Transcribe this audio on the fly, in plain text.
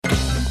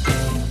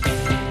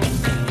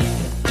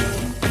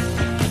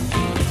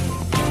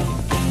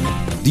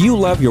Do you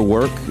love your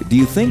work? Do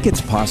you think it's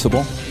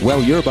possible?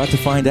 Well, you're about to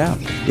find out.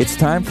 It's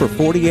time for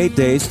 48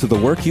 Days to the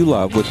Work You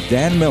Love with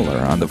Dan Miller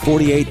on the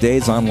 48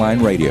 Days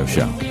Online Radio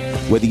Show.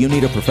 Whether you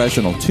need a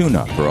professional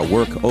tune-up or a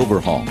work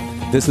overhaul,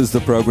 this is the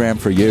program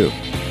for you.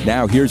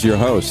 Now, here's your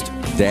host,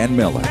 Dan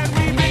Miller.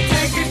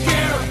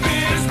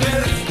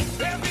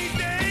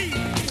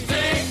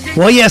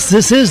 Well, yes,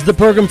 this is the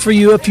program for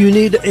you if you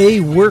need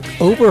a work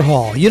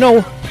overhaul. You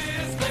know,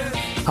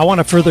 I want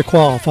to further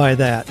qualify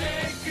that.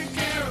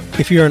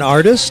 If you're an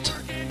artist,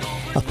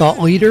 a thought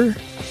leader,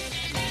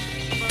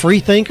 free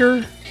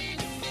thinker,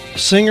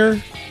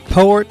 singer,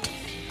 poet,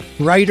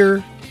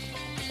 writer,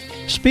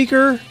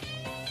 speaker,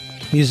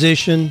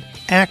 musician,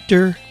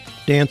 actor,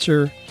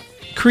 dancer,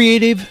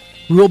 creative,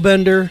 rule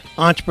bender,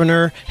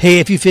 entrepreneur, hey,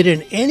 if you fit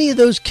in any of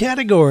those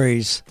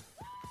categories,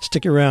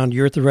 stick around.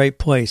 You're at the right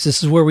place.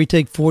 This is where we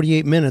take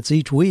 48 minutes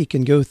each week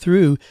and go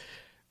through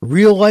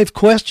real-life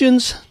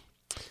questions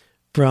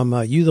from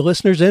you, the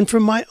listeners, and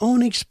from my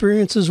own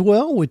experience as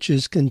well, which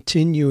is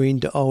continuing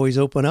to always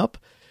open up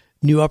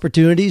new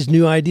opportunities,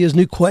 new ideas,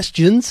 new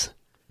questions.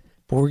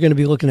 But we're going to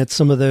be looking at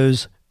some of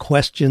those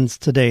questions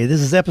today.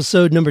 This is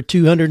episode number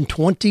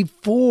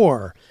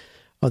 224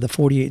 of the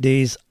 48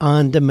 Days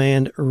On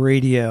Demand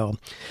Radio.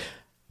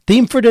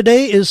 Theme for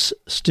today is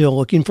still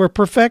looking for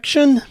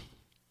perfection.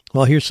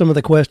 Well, here's some of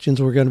the questions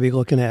we're going to be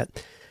looking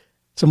at.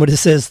 Somebody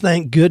says,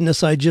 thank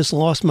goodness I just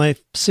lost my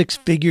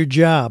 6-figure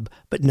job,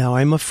 but now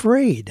I'm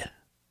afraid.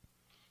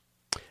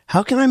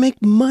 How can I make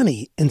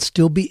money and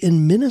still be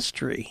in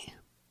ministry?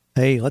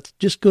 Hey, let's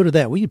just go to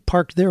that. We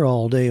parked there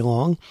all day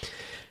long.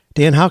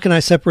 Dan, how can I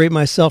separate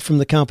myself from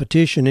the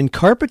competition in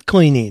carpet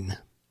cleaning?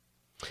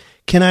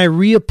 Can I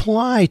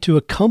reapply to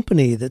a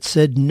company that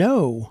said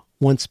no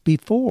once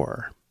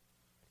before?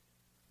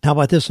 How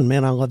about this one,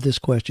 man? I love this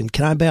question.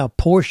 Can I buy a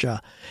Porsche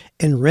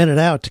and rent it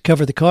out to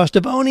cover the cost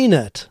of owning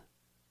it?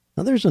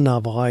 Now, there's a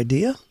novel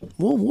idea.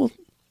 We'll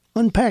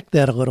unpack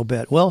that a little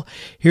bit. Well,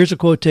 here's a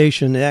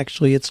quotation.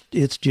 Actually,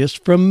 it's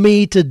just from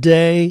me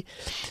today.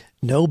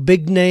 No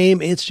big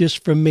name. It's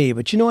just from me.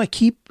 But, you know, I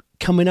keep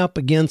coming up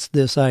against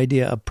this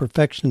idea of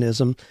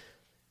perfectionism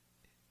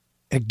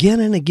again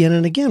and again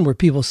and again, where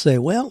people say,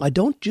 well, I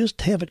don't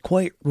just have it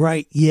quite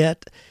right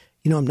yet.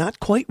 You know, I'm not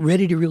quite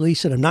ready to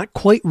release it. I'm not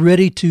quite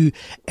ready to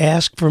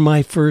ask for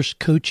my first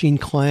coaching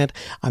client.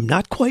 I'm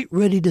not quite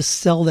ready to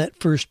sell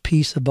that first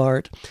piece of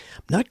art.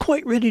 I'm not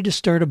quite ready to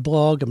start a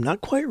blog. I'm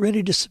not quite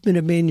ready to submit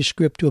a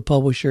manuscript to a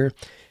publisher.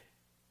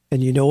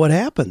 And you know what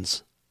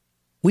happens?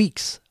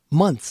 Weeks,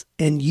 months,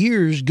 and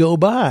years go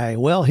by.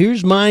 Well,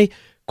 here's my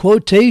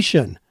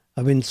quotation.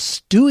 I've been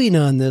stewing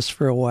on this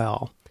for a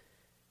while.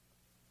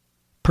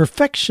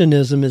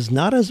 Perfectionism is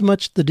not as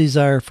much the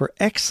desire for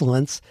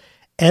excellence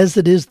as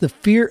it is the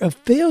fear of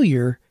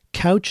failure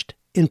couched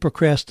in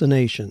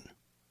procrastination.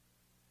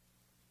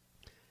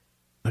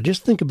 Now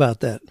just think about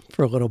that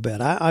for a little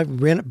bit. I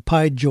ran it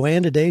by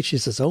Joanne today. She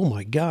says, oh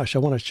my gosh, I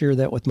want to share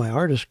that with my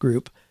artist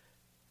group.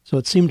 So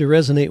it seemed to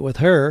resonate with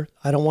her.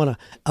 I don't want to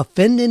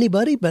offend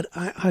anybody, but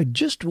I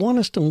just want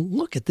us to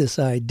look at this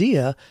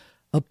idea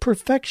of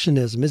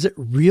perfectionism. Is it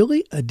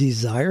really a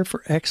desire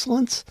for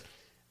excellence?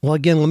 Well,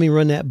 again, let me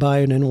run that by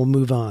and then we'll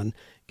move on.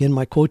 Again,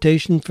 my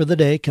quotation for the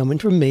day coming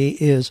from me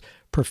is,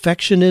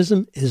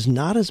 perfectionism is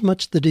not as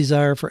much the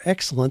desire for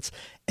excellence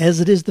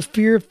as it is the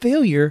fear of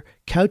failure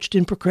couched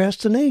in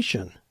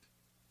procrastination.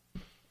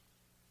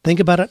 Think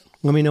about it.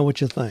 Let me know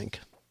what you think.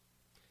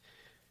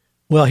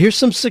 Well, here's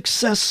some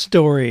success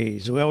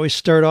stories. We always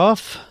start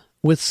off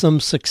with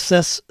some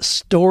success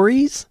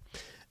stories.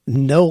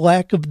 No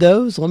lack of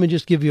those. Let me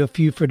just give you a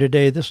few for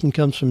today. This one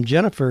comes from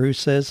Jennifer, who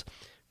says,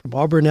 from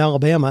Auburn,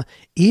 Alabama,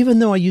 even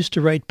though I used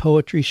to write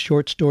poetry,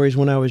 short stories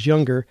when I was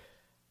younger,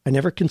 I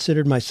never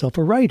considered myself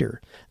a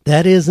writer.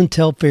 That is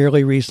until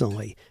fairly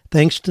recently.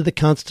 Thanks to the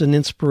constant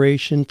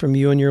inspiration from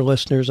you and your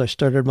listeners, I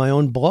started my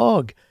own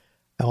blog.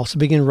 I also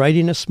began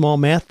writing a small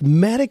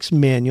mathematics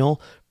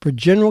manual for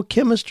general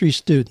chemistry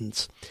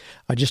students.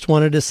 I just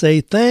wanted to say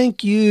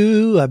thank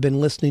you. I've been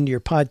listening to your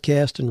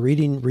podcast and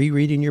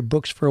rereading your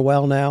books for a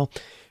while now.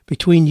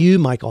 Between you,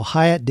 Michael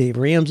Hyatt, Dave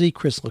Ramsey,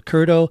 Chris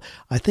Lacurto,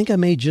 I think I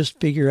may just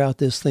figure out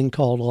this thing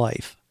called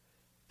life.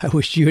 I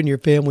wish you and your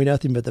family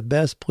nothing but the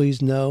best.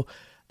 Please know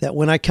that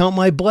when I count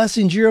my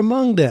blessings, you're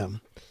among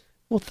them.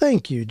 Well,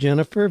 thank you,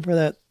 Jennifer, for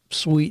that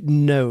sweet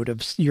note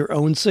of your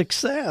own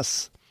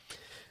success.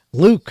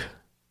 Luke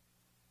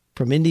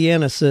from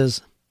Indiana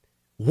says,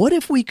 what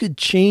if we could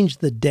change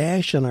the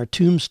dash on our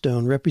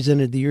tombstone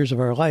represented the years of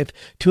our life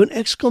to an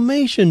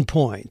exclamation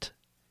point?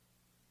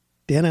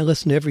 Dan, I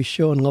listen to every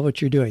show and love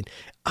what you're doing.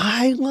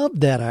 I love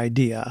that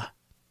idea.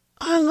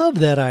 I love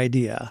that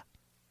idea.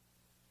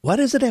 Why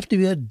does it have to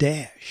be a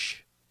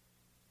dash?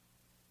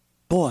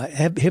 Boy,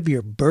 have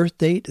your birth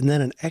date and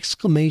then an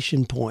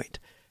exclamation point,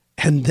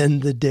 and then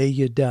the day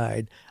you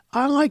died.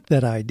 I like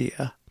that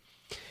idea.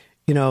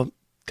 You know,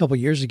 a couple of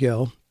years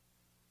ago,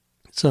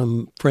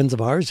 some friends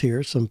of ours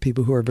here, some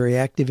people who are very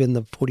active in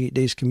the 48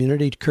 Days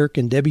community, Kirk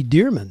and Debbie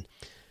Dearman,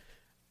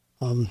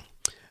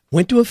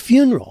 went to a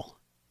funeral,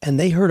 and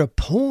they heard a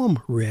poem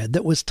read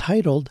that was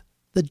titled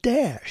the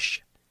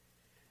dash.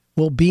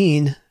 Well,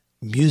 being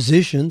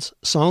musicians,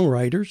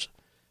 songwriters,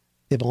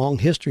 they have a long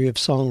history of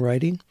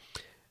songwriting,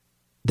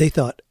 they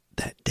thought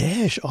that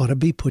dash ought to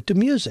be put to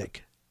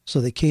music. So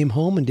they came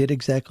home and did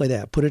exactly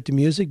that. Put it to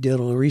music, did a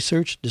little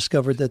research,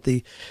 discovered that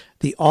the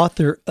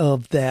author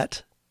of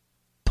that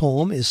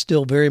poem is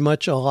still very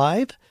much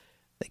alive.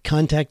 They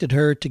contacted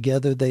her.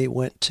 Together they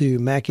went to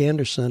Mac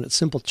Anderson at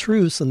Simple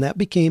Truths, and that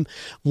became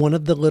one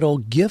of the little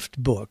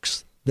gift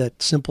books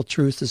that Simple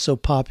Truth is so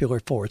popular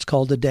for. It's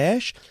called The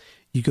Dash.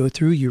 You go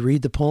through, you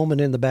read the poem,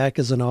 and in the back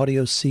is an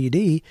audio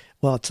CD.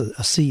 Well, it's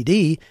a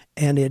CD,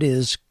 and it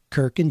is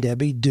Kirk and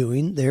Debbie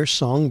doing their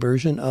song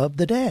version of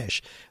The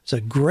Dash. It's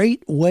a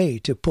great way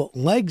to put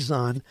legs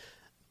on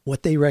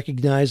what they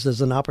recognized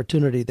as an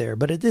opportunity there.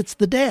 But it's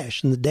The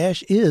Dash, and The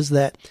Dash is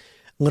that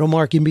little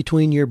mark in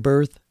between your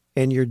birth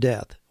and your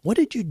death. What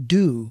did you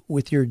do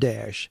with your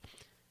dash?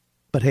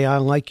 But hey, I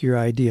like your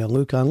idea,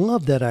 Luke. I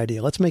love that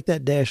idea. Let's make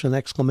that dash an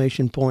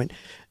exclamation point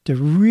to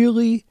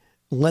really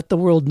let the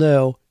world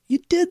know you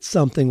did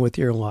something with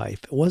your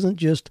life. It wasn't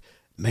just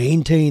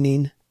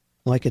maintaining,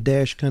 like a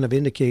dash kind of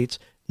indicates.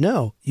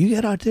 No, you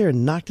got out there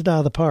and knocked it out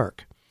of the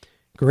park.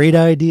 Great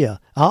idea.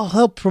 I'll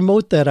help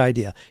promote that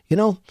idea. You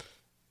know,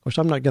 of course,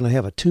 I'm not going to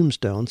have a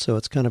tombstone, so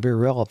it's kind of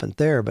irrelevant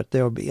there, but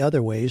there will be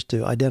other ways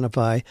to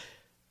identify.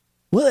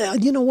 Well,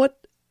 you know what?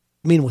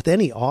 I mean, with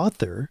any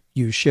author,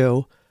 you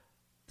show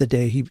the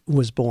day he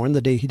was born,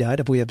 the day he died.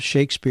 If we have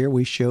Shakespeare,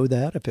 we show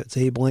that. If it's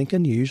Abe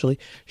Lincoln, you usually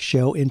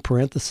show in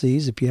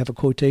parentheses if you have a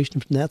quotation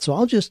from that. So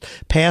I'll just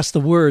pass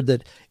the word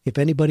that if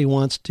anybody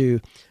wants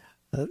to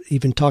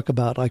even talk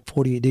about like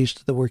 48 Days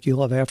to the Work You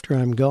Love after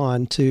I'm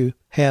gone, to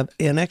have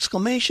an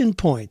exclamation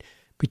point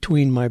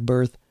between my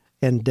birth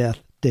and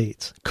death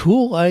dates.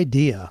 Cool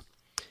idea.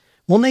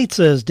 Well, Nate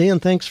says, Dan,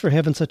 thanks for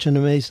having such an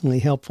amazingly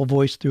helpful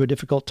voice through a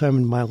difficult time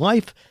in my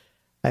life.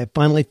 I have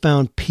finally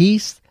found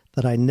peace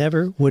that I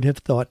never would have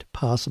thought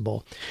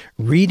possible.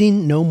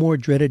 Reading No More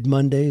Dreaded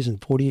Mondays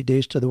and 48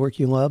 Days to the Work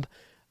You Love,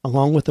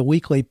 along with the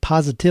weekly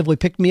Positively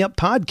Pick Me Up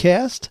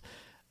podcast,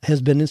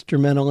 has been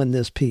instrumental in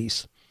this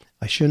peace.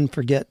 I shouldn't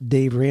forget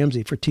Dave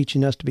Ramsey for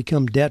teaching us to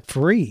become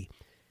debt-free.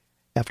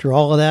 After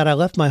all of that, I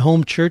left my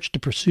home church to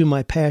pursue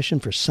my passion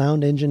for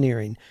sound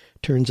engineering.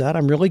 Turns out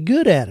I'm really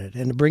good at it,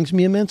 and it brings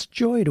me immense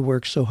joy to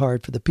work so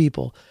hard for the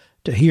people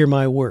to hear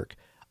my work.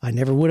 I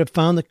never would have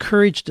found the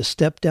courage to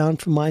step down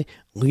from my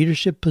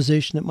leadership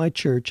position at my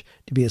church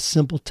to be a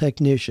simple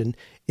technician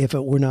if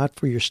it were not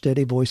for your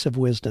steady voice of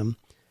wisdom.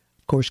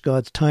 Of course,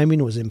 God's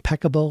timing was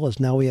impeccable, as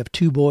now we have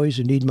 2 boys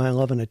who need my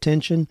love and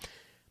attention.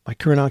 My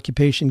current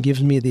occupation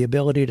gives me the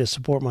ability to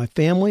support my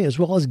family as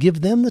well as give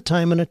them the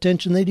time and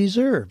attention they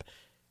deserve.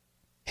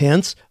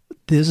 Hence,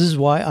 this is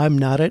why I'm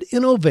not at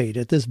Innovate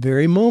at this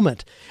very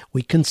moment.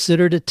 We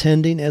considered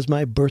attending as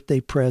my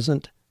birthday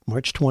present,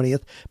 March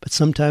 20th, but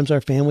sometimes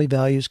our family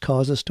values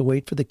cause us to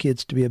wait for the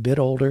kids to be a bit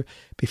older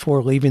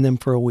before leaving them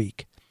for a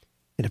week.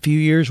 In a few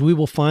years, we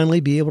will finally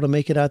be able to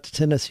make it out to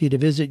Tennessee to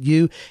visit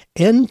you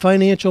and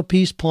Financial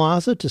Peace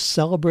Plaza to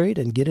celebrate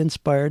and get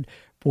inspired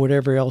for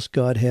whatever else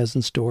God has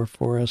in store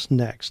for us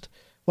next.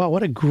 Wow,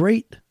 what a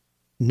great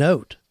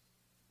note,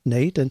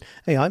 Nate. And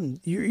hey,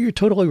 you're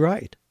totally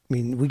right. I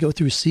mean, we go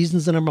through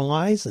seasons in our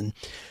lives, and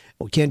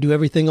we can't do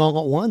everything all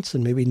at once,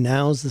 and maybe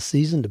now's the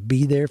season to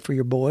be there for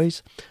your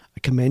boys.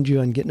 I commend you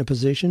on getting a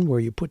position where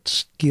you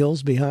put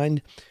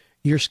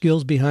your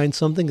skills behind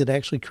something that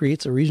actually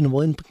creates a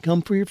reasonable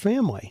income for your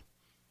family.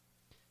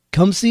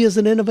 Come see us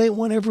and Innovate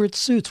whenever it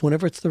suits,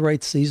 whenever it's the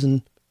right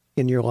season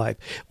in your life.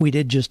 We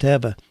did just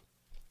have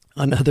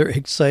another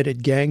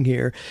excited gang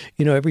here.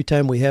 You know, every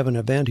time we have an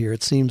event here,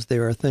 it seems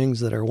there are things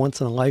that are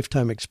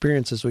once-in-a-lifetime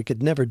experiences we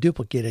could never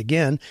duplicate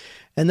again.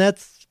 And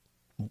that's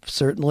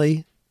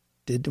certainly,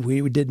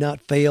 we did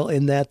not fail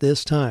in that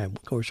this time.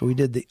 Of course, we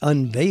did the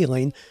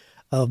unveiling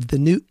of the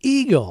new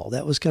Eagle.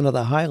 That was kind of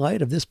the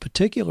highlight of this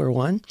particular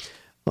one,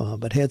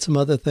 but had some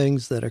other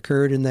things that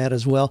occurred in that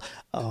as well.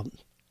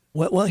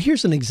 Well,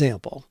 here's an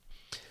example.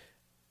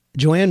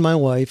 Joanne, my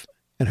wife,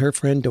 and her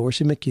friend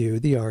Dorsey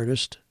McHugh, the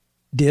artist,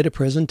 did a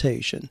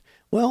presentation.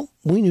 Well,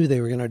 we knew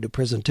they were going to do a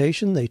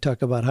presentation. They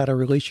talk about how to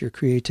release your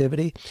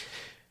creativity.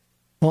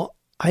 Well,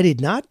 I did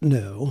not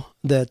know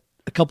that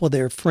a couple of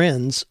their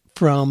friends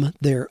from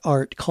their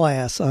art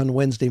class on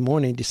Wednesday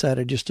morning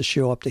decided just to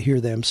show up to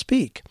hear them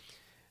speak.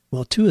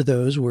 Well, 2 of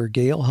those were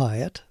Gail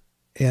Hyatt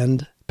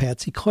and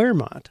Patsy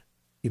Claremont.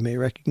 You may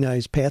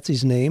recognize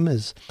Patsy's name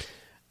as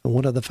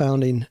one of the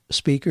founding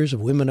speakers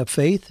of Women of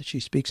Faith. She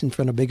speaks in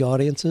front of big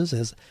audiences,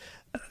 has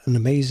an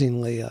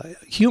amazingly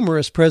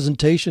humorous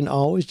presentation,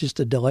 always just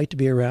a delight to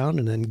be around.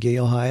 And then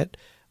Gail Hyatt,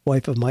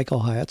 wife of Michael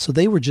Hyatt. So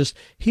they were just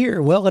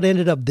here. Well, it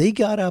ended up they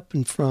got up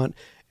in front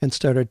and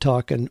started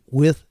talking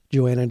with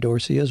Joanna and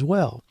Dorsey as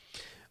well.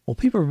 Well,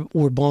 people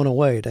were blown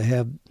away to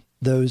have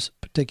those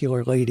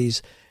particular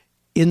ladies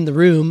in the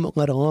room,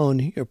 let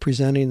alone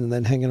presenting and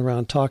then hanging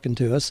around talking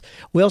to us.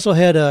 We also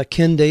had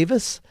Ken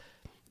Davis,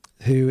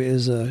 who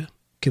is a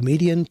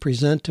comedian,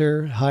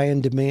 presenter, high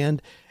in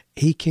demand,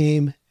 he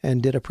came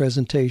and did a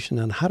presentation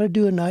on how to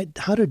do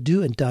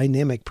a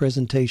dynamic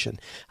presentation,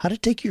 how to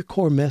take your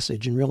core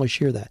message and really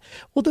share that.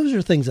 Well, those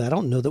are things I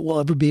don't know that we'll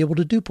ever be able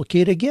to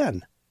duplicate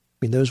again. I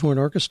mean, those weren't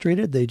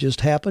orchestrated. They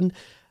just happened.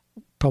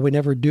 Probably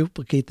never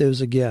duplicate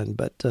those again,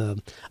 but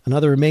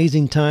another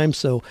amazing time.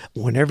 So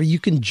whenever you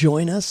can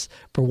join us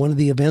for one of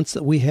the events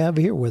that we have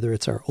here, whether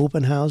it's our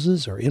open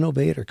houses or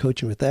Innovate or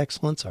Coaching with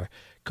Excellence, our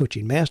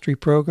Coaching Mastery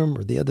program,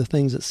 or the other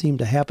things that seem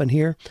to happen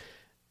here,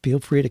 feel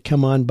free to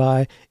come on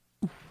by.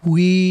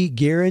 We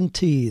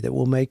guarantee that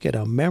we'll make it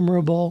a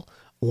memorable,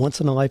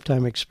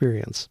 once-in-a-lifetime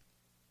experience.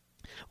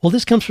 Well,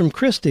 this comes from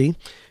Christy,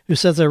 who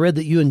says, I read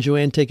that you and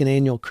Joanne take an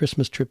annual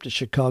Christmas trip to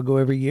Chicago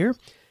every year.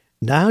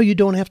 Now you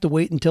don't have to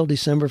wait until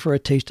December for a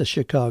taste of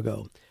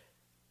Chicago.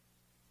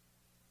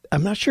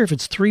 I'm not sure if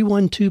it's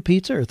 312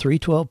 Pizza or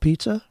 312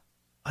 Pizza.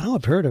 I know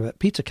I've heard of it.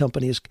 Pizza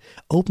Company is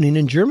opening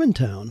in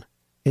Germantown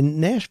in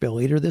Nashville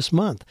later this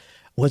month.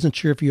 Wasn't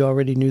sure if you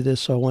already knew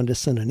this, so I wanted to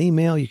send an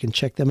email. You can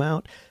check them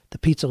out. The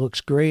pizza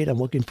looks great. I'm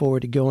looking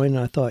forward to going.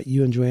 I thought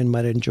you and Joanne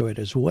might enjoy it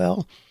as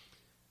well.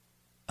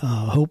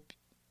 Hope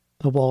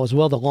all is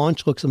well. The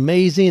launch looks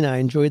amazing. I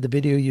enjoyed the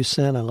video you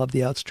sent. I love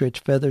the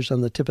outstretched feathers on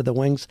the tip of the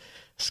wings.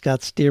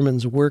 Scott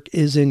Stearman's work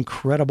is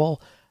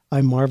incredible. I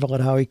marvel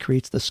at how he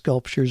creates the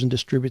sculptures and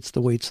distributes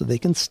the weight so they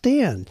can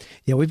stand.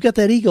 Yeah, we've got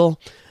that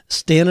eagle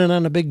standing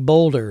on a big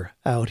boulder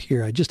out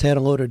here. I just had a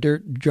load of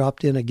dirt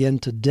dropped in again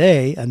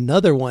today,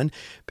 another one,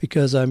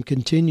 because I'm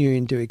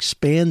continuing to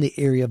expand the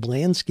area of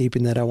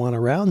landscaping that I want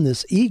around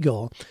this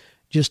eagle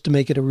just to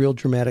make it a real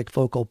dramatic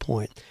focal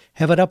point.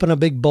 Have it up on a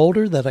big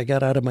boulder that I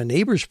got out of my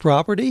neighbor's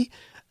property.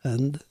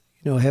 And,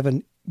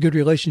 having good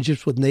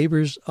relationships with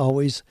neighbors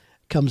always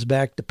comes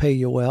back to pay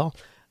you well.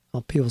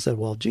 People said,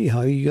 well, gee,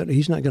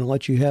 he's not going to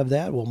let you have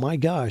that. Well, my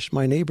gosh,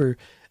 my neighbor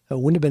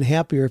wouldn't have been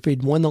happier if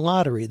he'd won the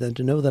lottery than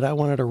to know that I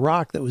wanted a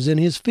rock that was in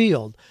his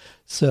field.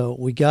 So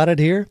we got it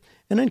here.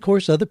 And then, of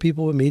course, other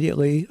people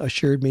immediately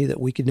assured me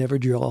that we could never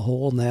drill a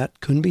hole and that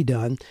couldn't be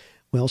done.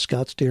 Well,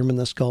 Scott Stearman,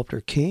 the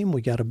sculptor, came.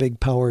 We got a big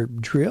power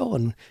drill,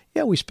 and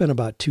we spent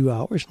about 2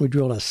 hours. We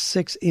drilled a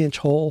 6-inch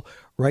hole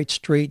right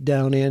straight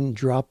down in,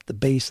 dropped the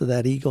base of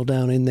that eagle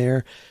down in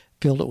there,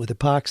 filled it with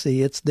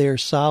epoxy. It's there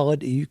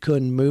solid. You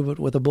couldn't move it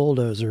with a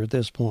bulldozer at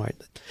this point.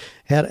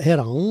 Had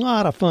a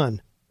lot of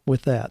fun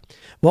with that.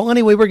 Well,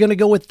 anyway, we're going to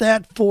go with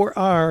that for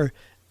our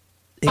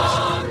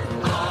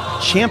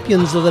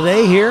champions of the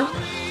day here.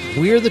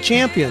 We are the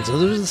champions. So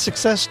those are the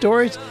success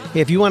stories.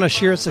 If you want to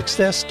share a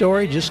success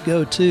story, just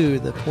go to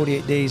the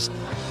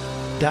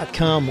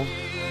 48days.com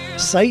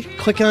site.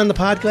 Click on the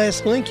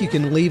podcast link. You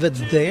can leave it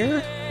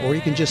there, or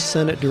you can just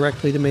send it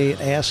directly to me,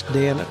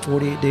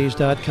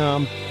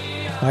 askdan@48days.com.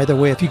 Either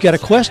way, if you've got a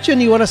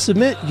question you want to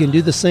submit, you can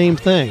do the same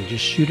thing.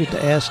 Just shoot it to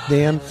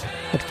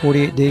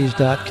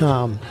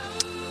askdan@48days.com.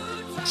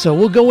 So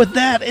we'll go with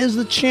that as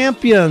the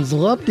champions.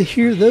 Love to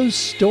hear those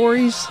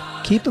stories.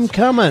 Keep them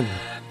coming.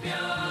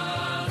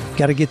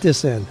 Got to get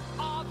this in.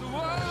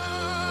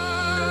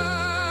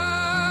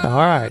 All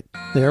right,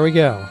 there we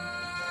go.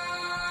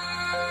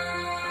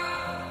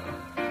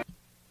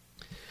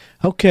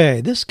 Okay,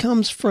 this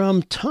comes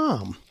from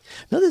Tom.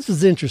 Now, this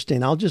is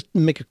interesting. I'll just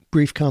make a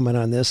brief comment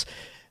on this.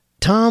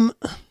 Tom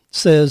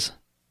says,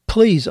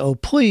 please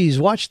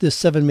watch this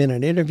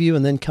 7-minute interview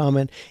and then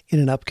comment in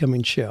an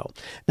upcoming show.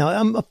 Now,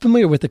 I'm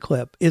familiar with the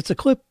clip. It's a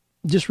clip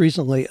just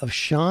recently of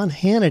Sean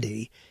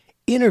Hannity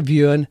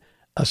interviewing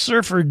a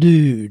surfer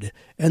dude.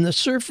 And the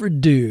surfer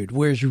dude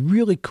wears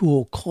really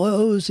cool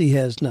clothes. He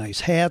has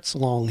nice hats,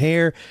 long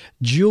hair,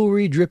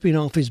 jewelry dripping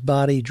off his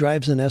body,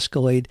 drives an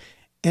Escalade,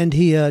 and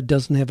he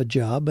doesn't have a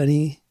job, and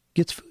he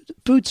gets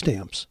food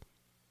stamps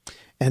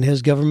and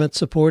has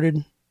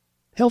government-supported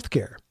health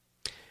care.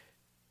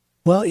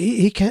 Well,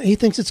 he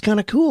thinks it's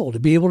kind of cool to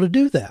be able to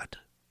do that.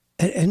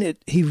 And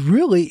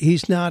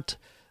he's not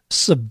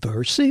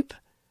subversive. I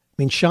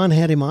mean, Sean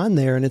had him on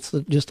there, and it's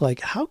just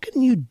like, how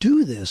can you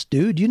do this,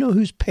 dude? You know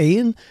who's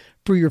paying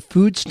for your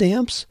food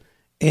stamps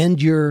and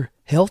your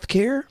health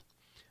care?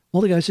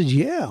 Well, the guy says,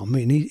 yeah. I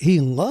mean, he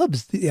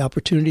loves the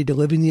opportunity to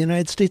live in the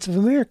United States of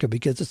America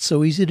because it's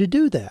so easy to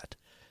do that.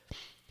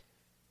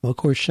 Well, of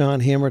course,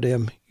 Sean hammered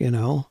him,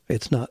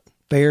 it's not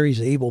fair.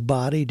 He's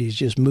able-bodied. He's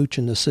just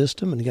mooching the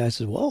system. And the guy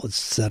says, well, it's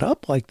set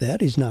up like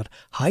that. He's not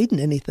hiding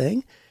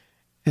anything.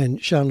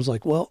 And Sean was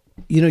like, well,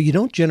 you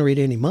don't generate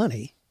any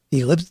money.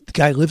 The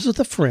guy lives with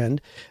a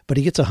friend, but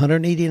he gets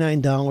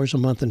 $189 a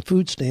month in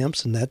food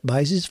stamps, and that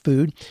buys his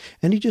food,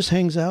 and he just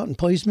hangs out and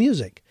plays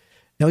music.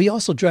 Now, he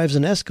also drives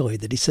an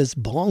Escalade that he says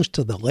belongs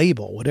to the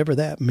label, whatever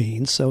that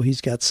means, so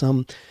he's got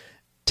some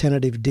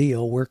tentative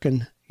deal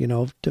working,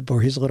 for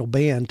his little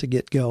band to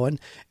get going,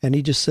 and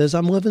he just says,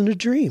 I'm living a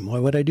dream. Why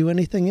would I do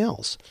anything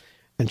else?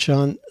 And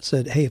Sean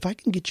said, hey, if I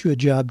can get you a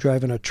job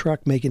driving a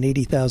truck making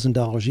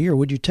 $80,000 a year,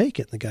 would you take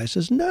it? And the guy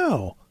says,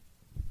 no,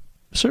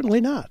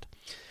 certainly not.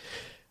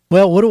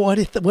 Well, what do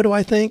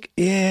I think?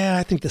 Yeah,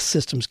 I think the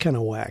system's kind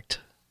of whacked.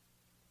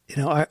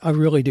 I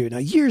really do. Now,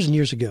 years and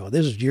years ago,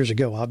 this was years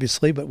ago,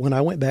 obviously, but when I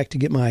went back to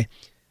get my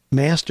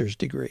master's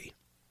degree,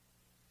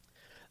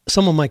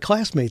 some of my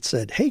classmates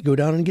said, hey, go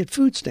down and get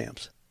food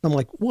stamps. I'm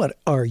like, what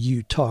are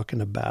you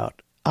talking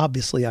about?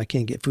 Obviously, I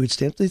can't get food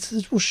stamps. They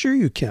said, well, sure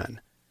you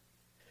can.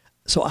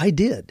 So I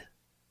did,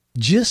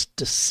 just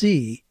to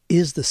see,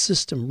 is the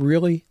system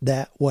really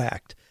that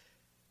whacked?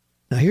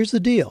 Now, here's the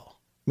deal.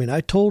 I mean,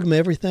 I told them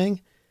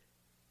everything.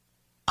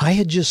 I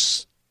had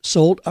just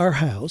sold our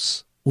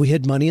house. We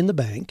had money in the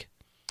bank.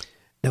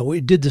 Now,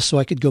 we did this so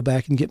I could go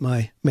back and get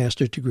my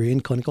master's degree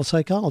in clinical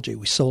psychology.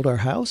 We sold our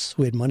house.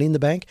 We had money in the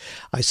bank.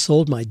 I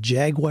sold my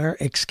Jaguar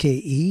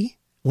XKE,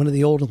 one of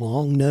the old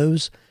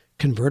long-nose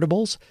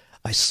convertibles.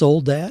 I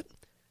sold that.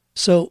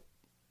 So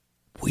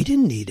we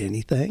didn't need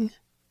anything.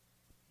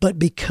 But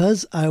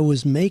because I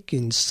was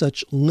making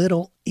such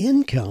little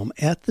income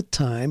at the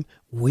time,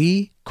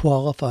 we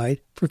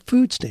qualified for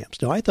food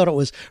stamps. Now, I thought it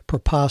was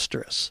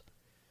preposterous.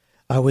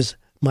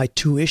 My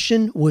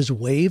tuition was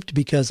waived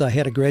because I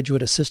had a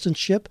graduate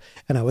assistantship,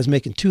 and I was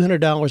making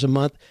 $200 a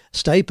month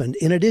stipend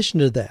in addition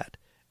to that.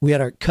 We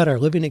had cut our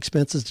living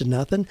expenses to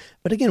nothing.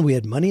 But again, we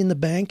had money in the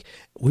bank.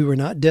 We were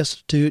not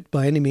destitute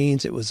by any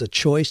means. It was a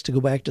choice to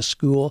go back to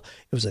school.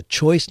 It was a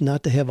choice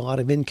not to have a lot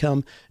of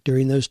income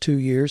during those 2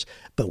 years.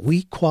 But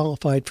we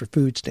qualified for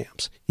food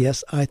stamps.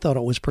 Yes, I thought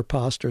it was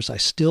preposterous. I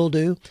still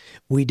do.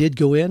 We did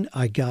go in.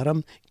 I got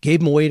them.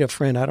 Gave them away to a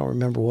friend. I don't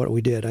remember what we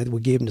did. We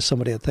gave them to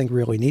somebody I think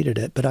really needed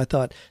it. But I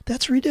thought,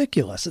 that's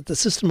ridiculous that the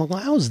system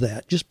allows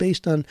that just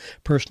based on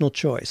personal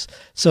choice.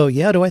 So,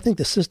 yeah, do I think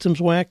the system's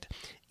whacked?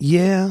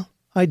 Yeah.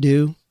 I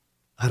do.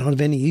 I don't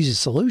have any easy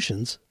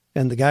solutions.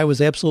 And the guy was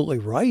absolutely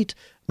right.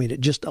 I mean, it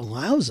just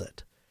allows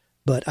it.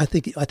 But I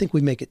think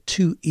we make it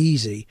too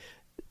easy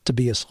to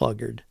be a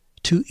sluggard,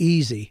 too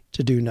easy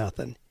to do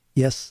nothing.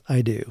 Yes,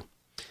 I do.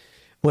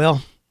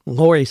 Well,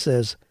 Lori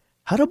says,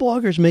 how do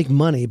bloggers make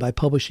money by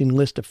publishing a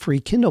list of free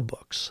Kindle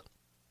books?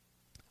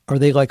 Are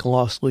they like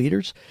lost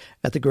leaders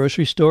at the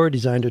grocery store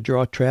designed to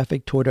draw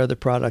traffic toward other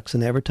products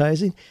and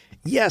advertising?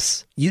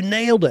 Yes, you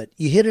nailed it.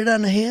 You hit it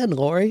on the head,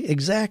 Lori.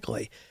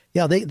 Exactly.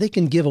 Yeah, they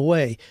can give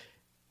away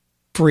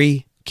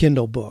free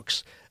Kindle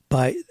books.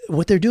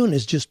 What they're doing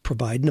is just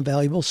providing a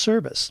valuable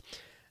service.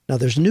 Now,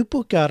 there's a new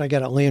book out. I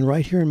got it laying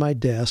right here in my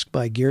desk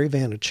by Gary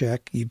Vaynerchuk.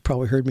 You've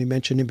probably heard me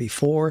mention him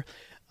before.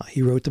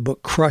 He wrote the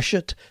book Crush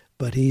It,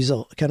 but he's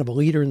kind of a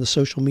leader in the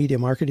social media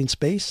marketing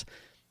space.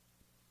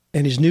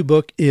 And his new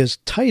book is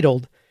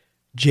titled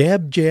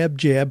Jab, Jab,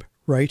 Jab,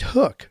 Right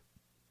Hook.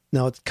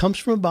 Now, it comes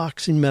from a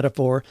boxing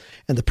metaphor,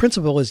 and the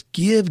principle is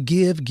give,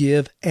 give,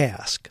 give,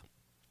 ask.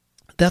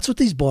 That's what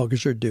these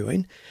bloggers are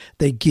doing.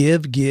 They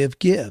give, give,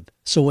 give.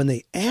 So when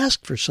they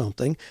ask for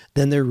something,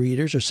 then their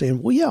readers are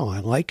saying, well, yeah, I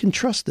like and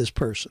trust this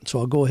person, so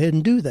I'll go ahead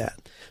and do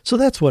that. So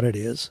that's what it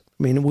is.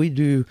 I mean, we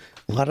do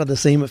a lot of the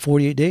same at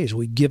 48 Days.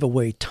 We give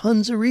away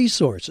tons of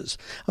resources.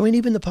 I mean,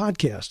 even the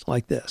podcast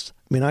like this.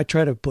 I mean, I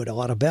try to put a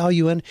lot of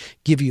value in,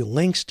 give you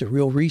links to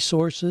real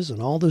resources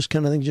and all those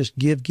kind of things. Just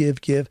give,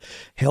 give, give,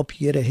 help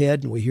you get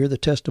ahead. And we hear the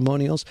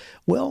testimonials.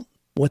 Well,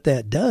 what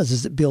that does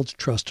is it builds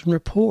trust and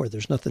rapport.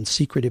 There's nothing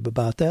secretive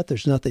about that.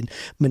 There's nothing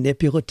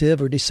manipulative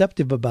or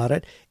deceptive about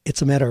it.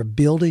 It's a matter of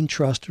building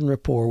trust and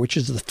rapport, which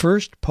is the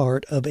first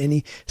part of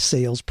any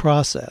sales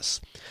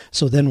process.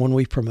 So then when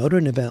we promote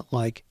an event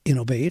like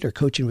Innovate or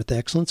Coaching with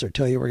Excellence or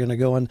tell you we're going to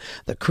go on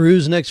the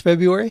cruise next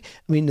February,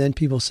 I mean, then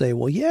people say,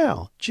 well,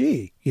 yeah,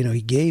 gee, he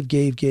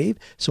gave,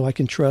 so I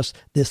can trust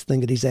this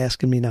thing that he's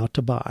asking me now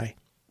to buy.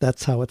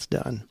 That's how it's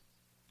done.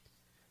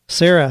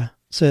 Sarah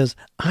says,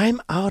 I'm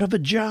out of a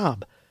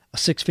job, a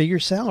 6-figure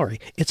salary.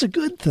 It's a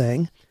good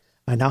thing.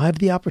 I now have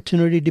the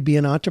opportunity to be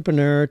an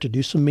entrepreneur, to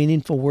do some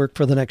meaningful work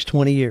for the next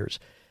 20 years.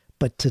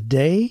 But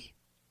today,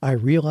 I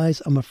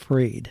realize I'm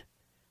afraid.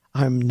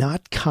 I'm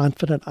not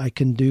confident I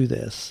can do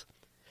this.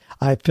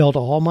 I've felt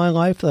all my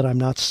life that I'm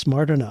not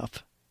smart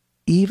enough,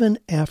 even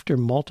after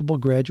multiple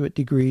graduate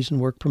degrees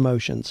and work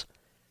promotions.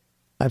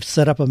 I've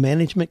set up a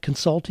management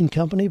consulting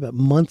company, but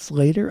months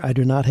later, I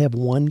do not have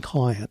one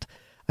client.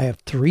 I have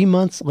 3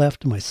 months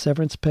left of my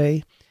severance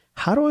pay.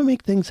 How do I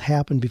make things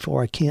happen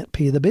before I can't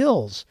pay the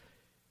bills?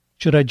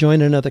 Should I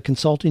join another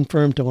consulting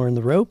firm to learn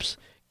the ropes,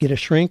 get a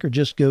shrink, or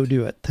just go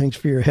do it? Thanks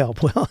for your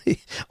help. Well,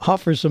 he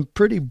offers some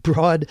pretty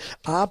broad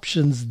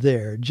options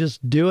there.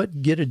 Just do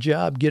it, get a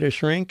job, get a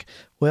shrink.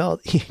 Well,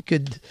 you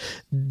could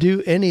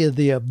do any of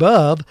the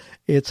above.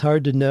 It's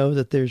hard to know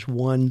that there's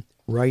one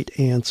right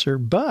answer,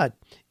 but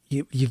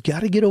you've got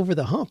to get over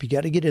the hump. You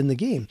got to get in the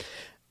game.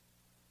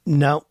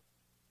 Now,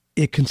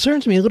 it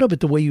concerns me a little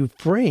bit the way you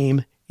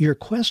frame your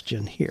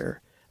question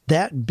here.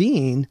 That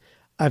being,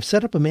 I've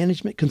set up a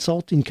management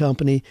consulting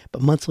company,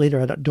 but months later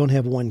I don't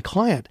have one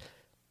client.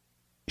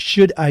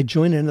 Should I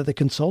join another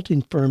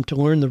consulting firm to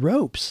learn the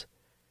ropes?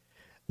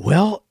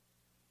 Well,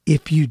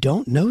 if you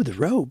don't know the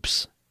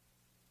ropes,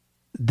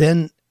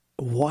 then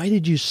why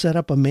did you set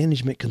up a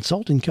management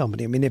consulting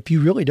company? I mean, if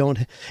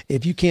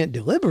you can't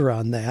deliver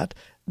on that,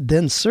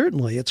 then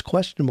certainly it's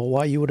questionable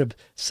why you would have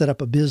set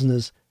up a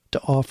business to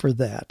offer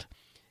that.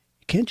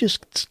 You can't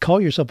just call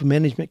yourself a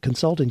management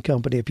consulting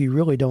company if you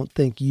really don't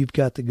think you've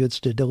got the goods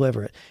to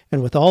deliver it.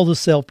 And with all the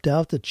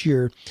self-doubt that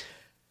you're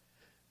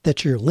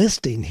that you're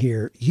listing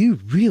here, you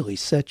really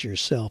set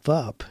yourself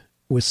up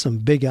with some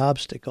big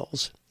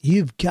obstacles.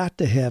 You've got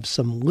to have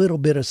some little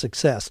bit of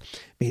success.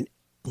 I mean,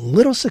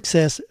 little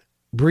success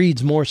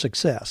breeds more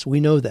success. We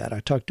know that.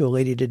 I talked to a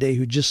lady today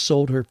who just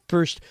sold her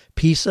first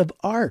piece of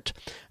art.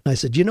 And I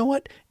said, you know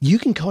what? You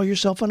can call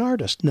yourself an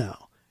artist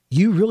now.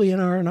 You really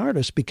are an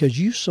artist because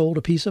you sold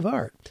a piece of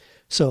art.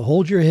 So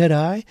hold your head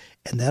high,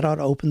 and that ought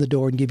to open the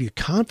door and give you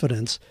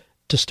confidence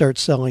to start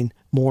selling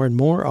more and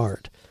more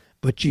art.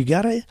 But you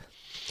gotta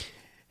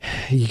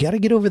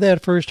get over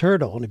that first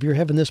hurdle. And if you're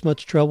having this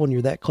much trouble and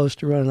you're that close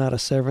to running out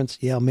of severance,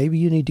 yeah, maybe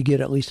you need to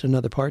get at least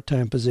another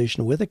part-time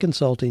position with a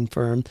consulting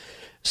firm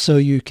so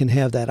you can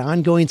have that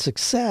ongoing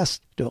success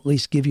to at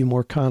least give you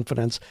more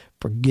confidence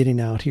for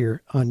getting out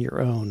here on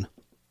your own.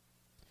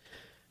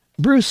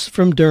 Bruce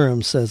from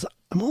Durham says,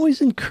 I'm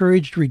always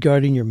encouraged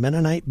regarding your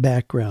Mennonite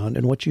background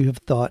and what you have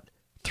thought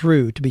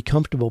through to be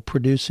comfortable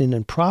producing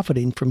and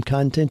profiting from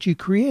content you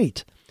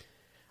create.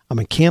 I'm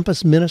a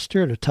campus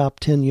minister at a top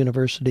 10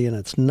 university, and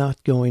it's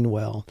not going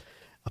well.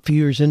 A few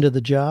years into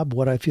the job,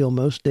 what I feel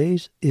most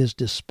days is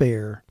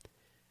despair.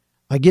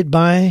 I get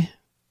by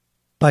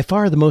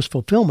far the most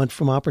fulfillment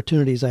from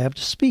opportunities I have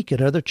to speak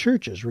at other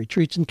churches,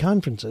 retreats, and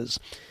conferences.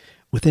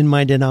 Within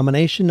my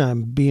denomination,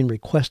 I'm being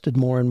requested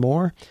more and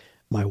more.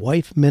 My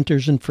wife,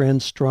 mentors, and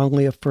friends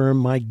strongly affirm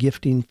my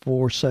gifting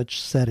for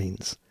such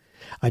settings.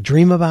 I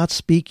dream about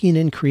speaking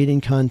and creating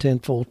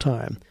content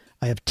full-time.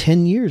 I have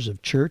 10 years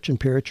of church and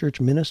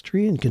parachurch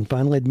ministry and can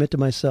finally admit to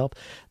myself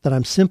that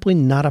I'm simply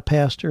not a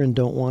pastor and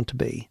don't want to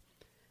be.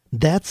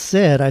 That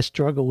said, I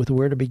struggle with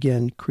where to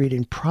begin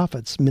creating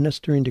profits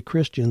ministering to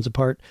Christians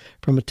apart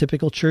from a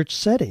typical church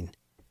setting.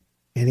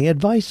 Any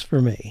advice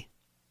for me?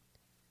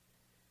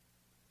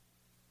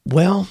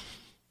 Well,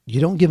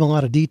 you don't give a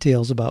lot of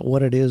details about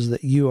what it is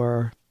that you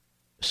are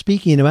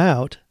speaking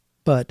about,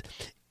 but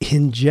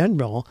in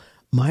general,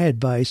 my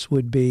advice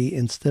would be,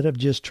 instead of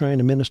just trying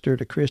to minister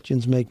to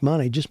Christians, make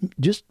money, just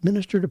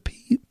minister to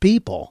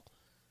people.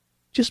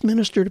 Just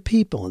minister to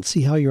people and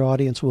see how your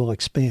audience will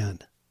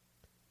expand.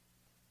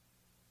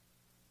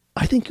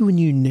 I think when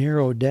you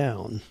narrow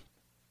down,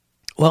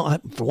 well,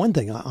 for one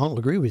thing, I'll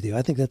agree with you.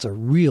 I think that's a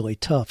really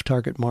tough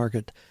target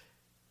market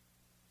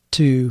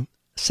to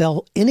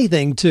sell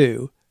anything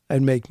to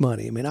and make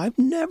money. I mean, I've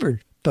never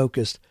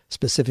focused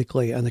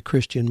specifically on the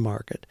Christian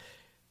market.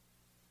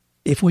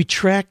 If we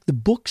track the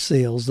book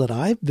sales that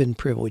I've been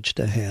privileged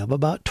to have,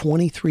 about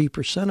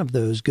 23% of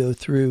those go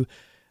through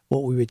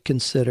what we would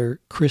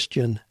consider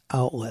Christian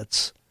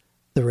outlets.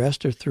 The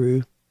rest are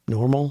through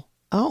normal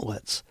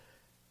outlets.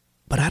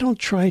 But I don't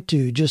try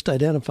to just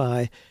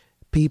identify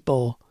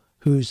people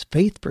whose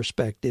faith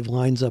perspective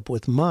lines up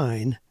with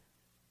mine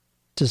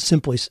to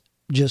simply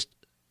just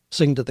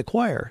sing to the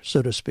choir,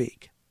 so to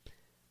speak.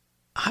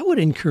 I would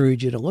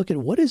encourage you to look at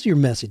what is your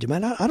message. I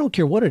mean, I don't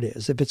care what it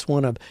is. If it's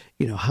one of,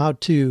 how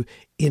to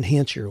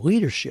enhance your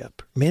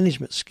leadership,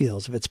 management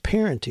skills, if it's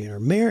parenting or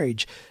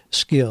marriage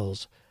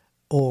skills,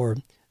 or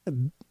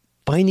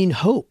finding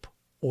hope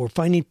or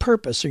finding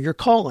purpose or your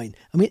calling.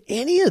 I mean,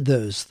 any of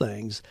those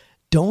things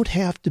don't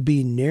have to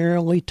be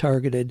narrowly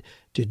targeted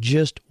to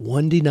just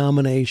one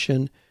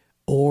denomination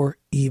or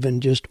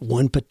even just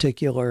one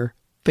particular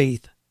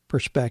faith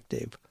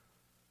perspective.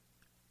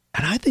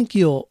 And I think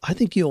you'll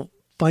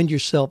find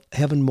yourself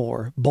having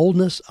more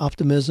boldness,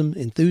 optimism,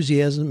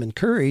 enthusiasm, and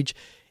courage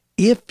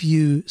if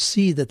you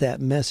see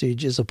that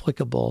message is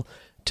applicable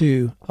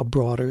to a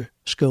broader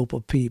scope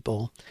of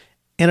people.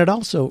 And it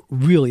also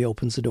really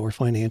opens the door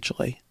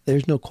financially.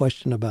 There's no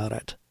question about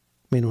it.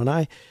 I mean, when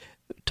I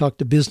talk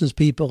to business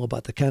people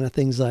about the kind of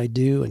things I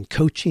do and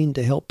coaching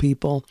to help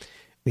people, I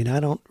mean, I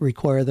don't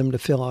require them to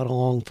fill out a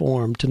long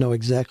form to know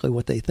exactly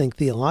what they think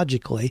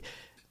theologically.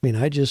 I mean,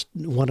 I just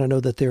want to know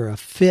that they're a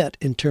fit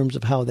in terms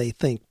of how they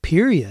think,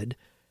 period,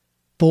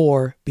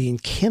 for being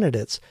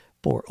candidates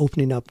for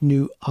opening up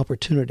new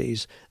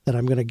opportunities that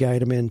I'm going to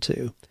guide them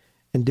into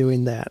and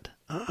doing that.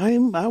 I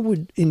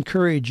would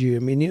encourage you. I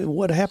mean,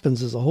 what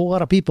happens is a whole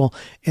lot of people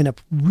end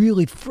up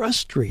really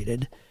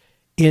frustrated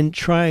in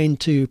trying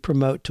to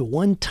promote to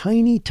one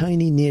tiny,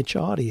 tiny niche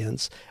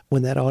audience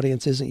when that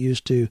audience isn't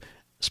used to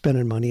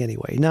spending money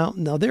anyway. Now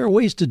there are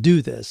ways to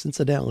do this.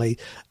 Incidentally,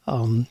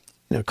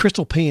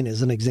 Crystal Payne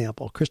is an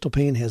example. Crystal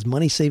Payne has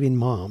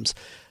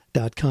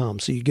moneysavingmoms.com.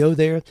 So you go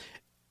there.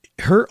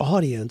 Her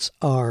audience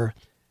are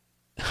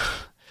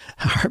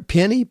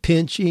penny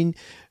pinching,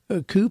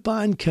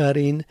 coupon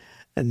cutting,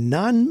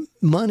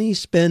 non-money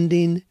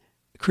spending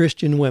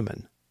Christian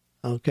women.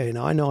 Okay,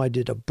 now I know I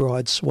did a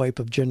broad swipe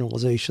of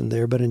generalization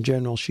there, but in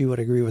general, she would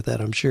agree with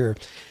that, I'm sure.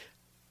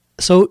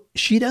 So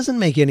she doesn't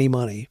make any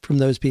money from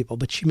those people,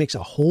 but she makes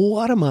a whole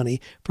lot of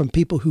money from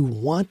people who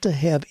want to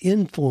have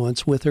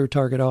influence with her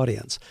target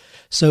audience.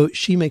 So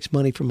she makes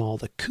money from all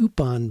the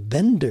coupon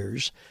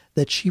vendors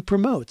that she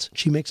promotes.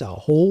 She makes a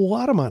whole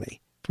lot of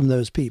money from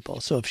those people.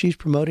 So if she's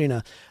promoting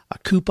a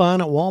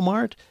coupon at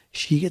Walmart,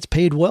 she gets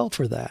paid well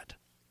for that,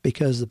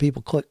 because the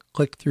people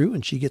click through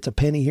and she gets a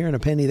penny here and a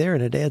penny there,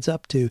 and it adds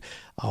up to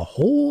a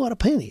whole lot of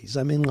pennies.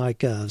 I mean, like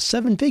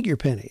 7-figure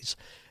pennies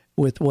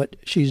with what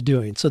she's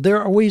doing. So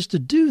there are ways to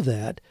do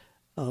that,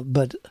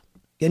 but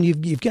again,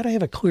 you've got to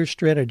have a clear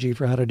strategy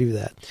for how to do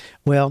that.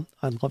 Well,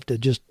 I'd love to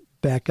just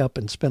back up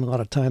and spend a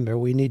lot of time there.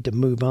 We need to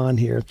move on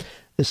here.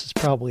 This is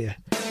probably a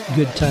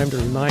good time to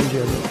remind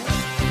you that,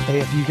 hey,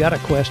 if you got a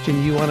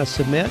question you want to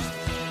submit,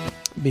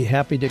 be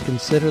happy to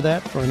consider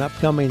that for an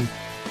upcoming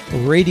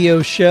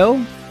radio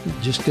show.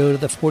 Just go to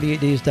the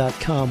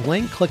 48days.com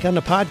link, click on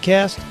the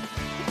podcast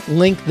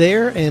link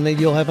there, and then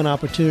you'll have an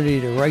opportunity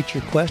to write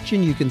your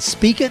question. You can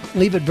speak it,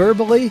 leave it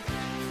verbally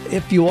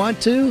if you want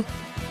to.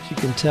 As you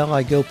can tell,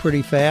 I go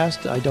pretty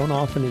fast. I don't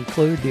often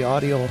include the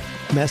audio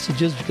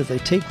messages because they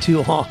take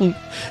too long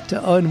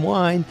to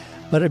unwind,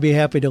 but I'd be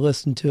happy to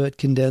listen to it,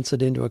 condense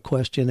it into a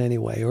question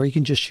anyway. Or you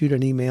can just shoot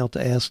an email to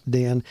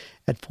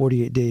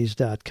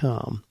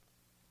askdan@48days.com.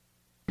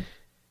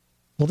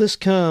 Well, this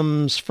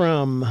comes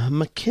from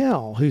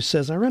Mikkel, who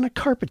says, I run a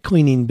carpet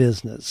cleaning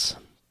business.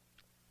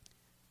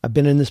 I've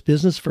been in this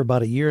business for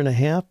about 1.5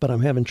 years, but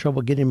I'm having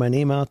trouble getting my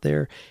name out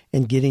there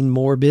and getting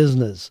more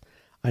business.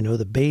 I know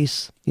the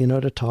base,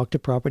 to talk to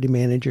property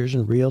managers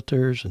and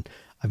realtors, and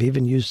I've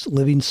even used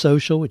Living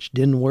Social, which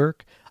didn't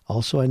work.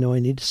 Also, I know I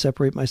need to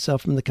separate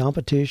myself from the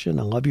competition.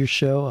 I love your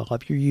show. I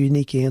love your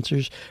unique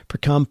answers for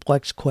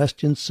complex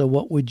questions. So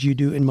what would you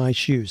do in my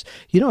shoes?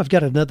 I've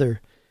got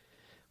another...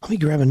 Let me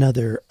grab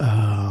another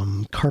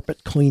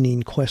carpet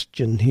cleaning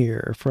question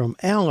here from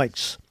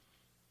Alex.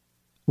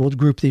 We'll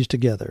group these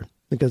together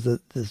because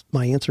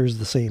my answer is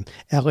the same.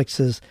 Alex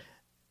says,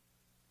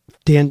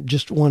 Dan,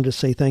 just wanted to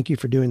say thank you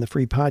for doing the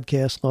free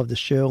podcast. Love the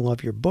show.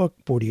 Love your book,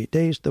 48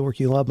 Days, The Work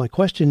You Love. My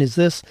question is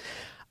this.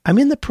 I'm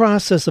in the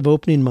process of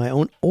opening my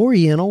own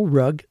Oriental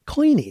rug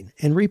cleaning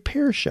and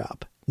repair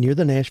shop near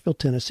the Nashville,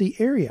 Tennessee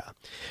area.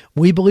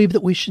 We believe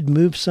that we should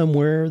move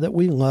somewhere that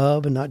we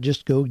love and not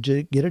just go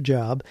get a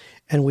job,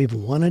 and we've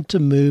wanted to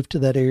move to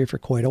that area for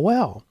quite a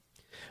while.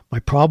 My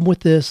problem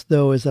with this,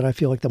 though, is that I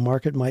feel like the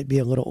market might be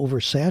a little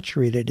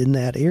oversaturated in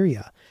that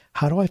area.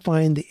 How do I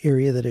find the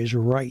area that is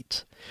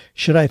right?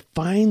 Should I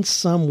find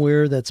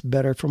somewhere that's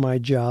better for my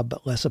job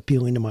but less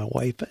appealing to my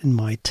wife and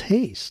my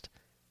taste?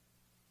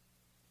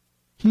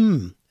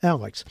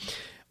 Alex.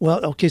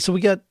 Well, okay, so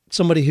we got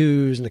somebody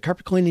who's in the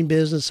carpet cleaning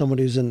business,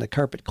 somebody who's in the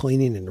carpet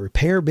cleaning and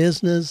repair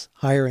business,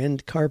 higher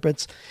end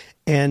carpets.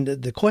 And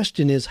the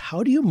question is,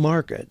 how do you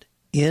market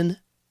in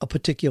a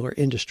particular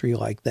industry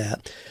like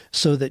that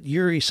so that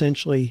you're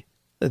essentially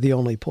the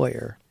only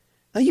player?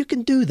 Now, you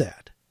can do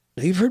that.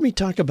 Now, you've heard me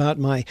talk about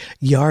my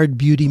yard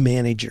beauty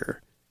manager.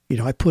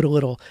 I put a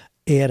little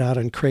ad out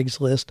on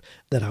Craigslist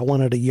that I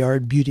wanted a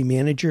yard beauty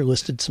manager,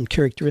 listed some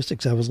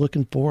characteristics I was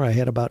looking for. I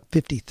had about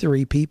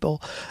 53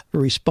 people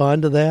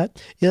respond to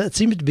that. Yeah, it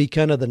seems to be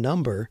kind of the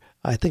number.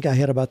 I think I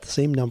had about the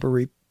same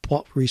number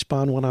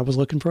respond when I was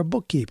looking for a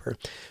bookkeeper.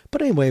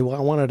 But anyway,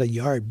 I wanted a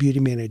yard beauty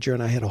manager,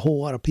 and I had a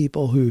whole lot of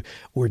people who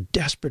were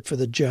desperate for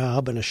the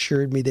job and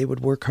assured me they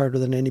would work harder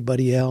than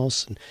anybody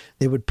else, and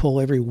they would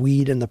pull every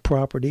weed in the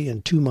property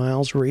and 2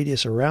 miles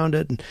radius around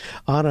it, and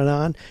on and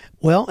on.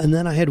 Well, and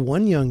then I had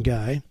one young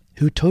guy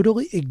who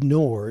totally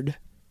ignored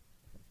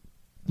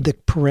the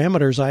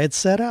parameters I had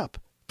set up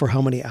for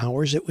how many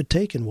hours it would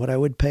take and what I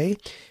would pay.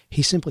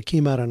 He simply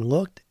came out and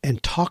looked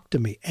and talked to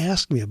me,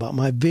 asked me about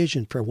my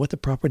vision for what the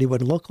property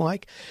would look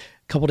like.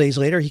 A couple days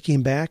later, he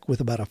came back with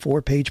about a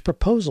 4-page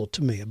proposal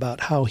to me about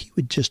how he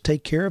would just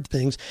take care of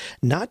things,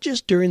 not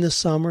just during the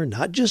summer,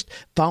 not just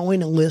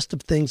following a list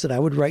of things that I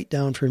would write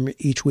down for him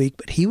each week,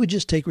 but he would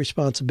just take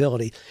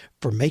responsibility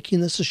for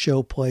making this a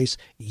show place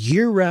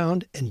year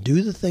round and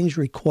do the things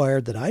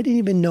required that I didn't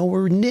even know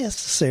were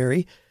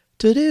necessary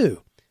to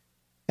do.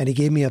 And he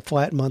gave me a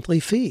flat monthly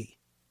fee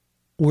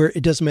where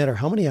it doesn't matter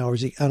how many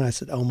hours and I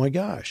said, oh my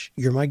gosh,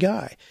 you're my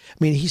guy. I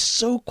mean, he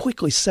so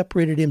quickly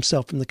separated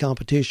himself from the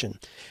competition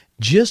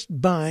just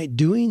by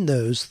doing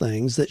those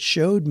things that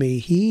showed me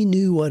he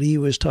knew what he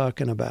was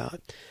talking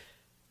about.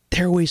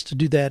 There are ways to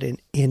do that in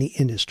any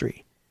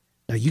industry.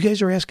 Now, you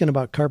guys are asking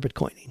about carpet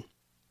cleaning.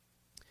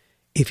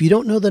 If you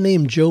don't know the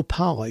name Joe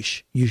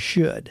Polish, you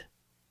should.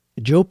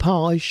 Joe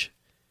Polish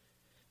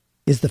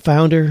is the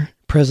founder,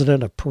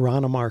 president of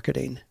Piranha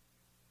Marketing.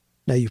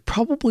 Now, you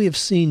probably have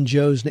seen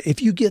Joe's.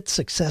 If you get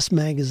Success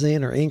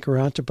Magazine or Inc. or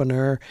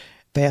Entrepreneur,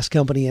 Fast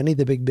Company, any of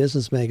the big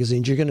business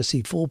magazines, you're going to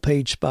see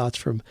full-page spots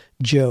from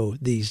Joe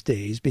these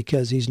days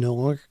because he's no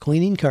longer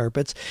cleaning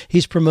carpets.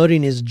 He's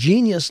promoting his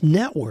Genius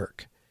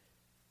Network.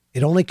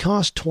 It only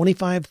costs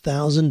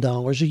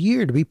 $25,000 a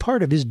year to be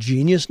part of his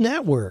Genius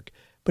Network.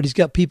 But he's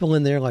got people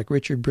in there like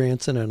Richard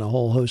Branson and a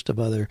whole host of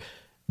other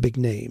big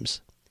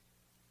names.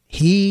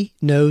 He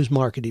knows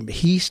marketing.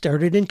 He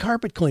started in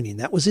carpet cleaning.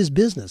 That was his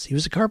business. He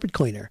was a carpet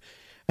cleaner.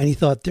 And he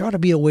thought there ought to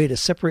be a way to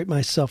separate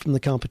myself from the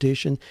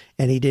competition.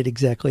 And he did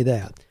exactly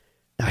that.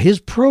 Now, his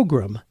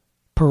program,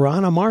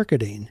 Piranha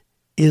Marketing,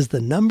 is the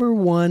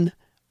 #1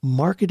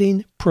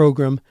 marketing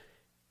program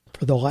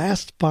for the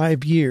last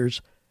 5 years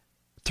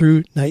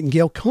through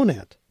Nightingale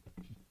Conant.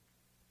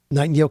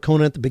 Nightingale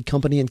Conant, the big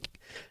company in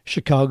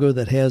Chicago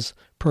that has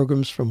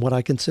programs from what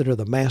I consider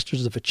the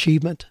masters of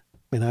achievement.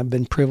 And I've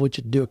been privileged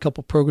to do a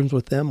couple programs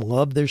with them,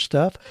 love their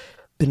stuff.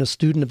 been a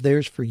student of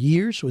theirs for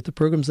years with the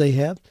programs they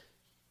have.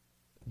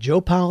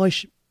 Joe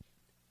Polish,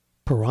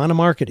 Piranha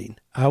Marketing.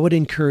 I would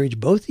encourage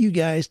both of you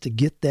guys to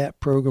get that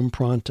program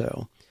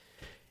pronto.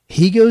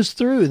 He goes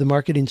through the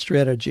marketing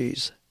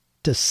strategies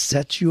to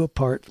set you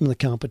apart from the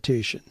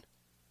competition.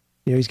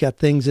 You know, he's got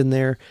things in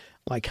there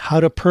like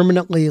how to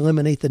permanently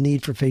eliminate the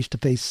need for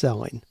face-to-face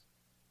selling,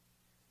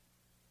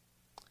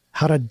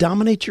 how to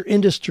dominate your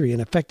industry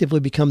and effectively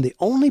become the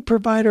only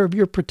provider of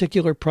your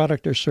particular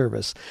product or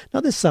service.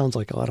 Now, this sounds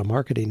like a lot of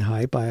marketing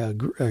hype, I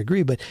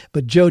agree, but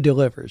Joe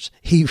delivers.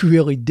 He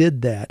really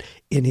did that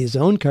in his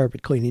own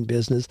carpet cleaning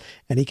business,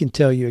 and he can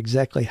tell you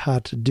exactly how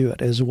to do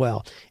it as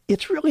well.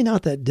 It's really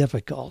not that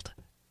difficult.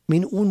 I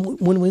mean,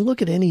 when we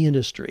look at any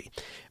industry,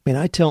 I mean,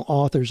 I tell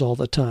authors all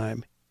the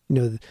time, you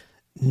know,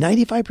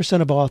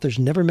 95% of authors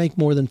never make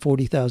more than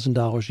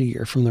 $40,000 a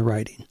year from the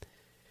writing.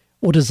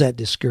 Well, does that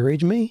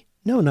discourage me?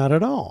 No, not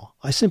at all.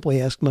 I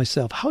simply ask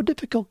myself, how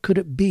difficult could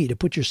it be to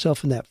put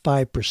yourself in that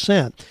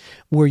 5%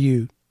 where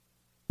you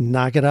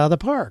knock it out of the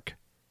park?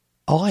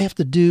 All I have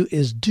to do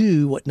is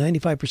do what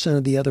 95%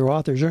 of the other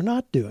authors are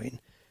not doing.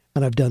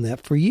 And I've done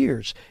that for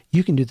years.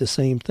 You can do the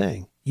same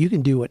thing. You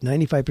can do what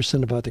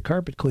 95% of other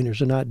carpet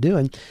cleaners are not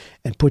doing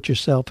and put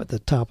yourself at the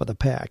top of the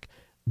pack.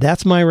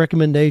 That's my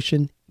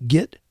recommendation.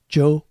 Get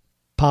Joe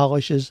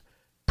Polish's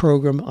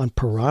program on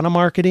Piranha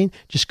Marketing.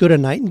 Just go to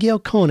Nightingale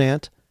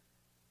Conant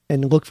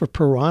and look for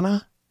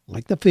Piranha,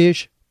 like the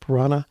fish,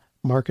 Piranha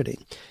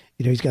Marketing.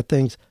 You know, he's got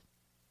things,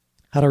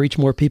 how to reach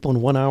more people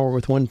in 1 hour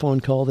with one phone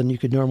call than you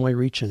could normally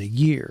reach in a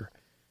year.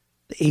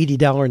 The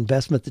 $80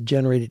 investment that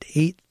generated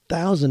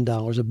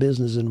 $8,000 of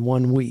business in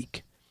 1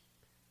 week.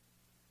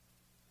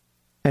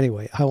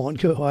 Anyway, I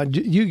won't go on.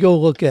 You go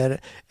look at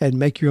it and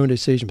make your own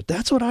decision. But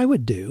that's what I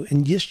would do.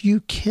 And yes, you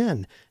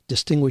can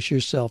distinguish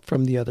yourself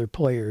from the other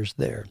players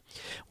there.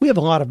 We have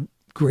a lot of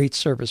great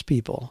service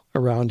people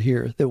around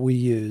here that we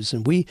use.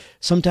 And we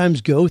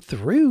sometimes go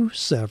through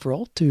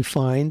several to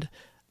find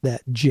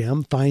that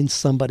gem, find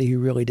somebody who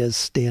really does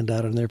stand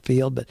out in their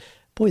field. But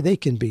boy, they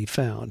can be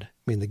found.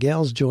 I mean, the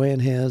gals Joanne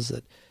has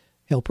that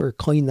help her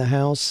clean the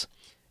house,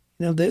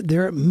 you know,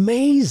 they're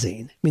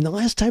amazing. I mean, the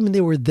last time they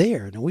were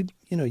there, and we,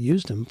 you know,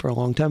 used them for a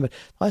long time, but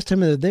the last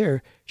time they were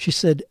there, she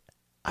said,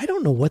 I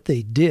don't know what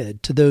they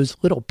did to those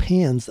little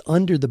pans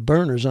under the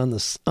burners on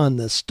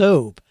the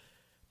stove.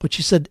 But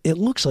she said, it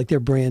looks like they're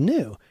brand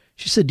new.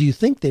 She said, do you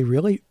think they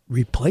really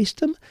replaced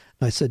them?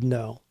 And I said,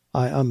 no,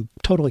 I'm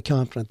totally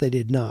confident they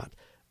did not.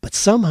 But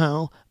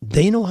somehow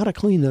they know how to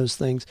clean those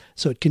things,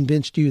 so it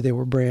convinced you they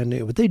were brand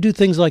new. But they do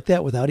things like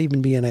that without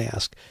even being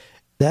asked.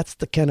 That's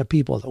the kind of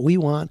people that we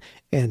want,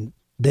 and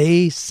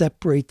they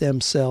separate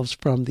themselves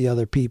from the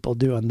other people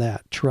doing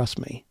that. Trust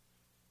me.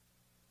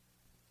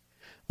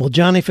 Well,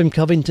 Johnny from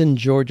Covington,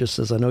 Georgia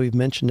says, I know you've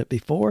mentioned it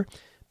before,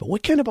 but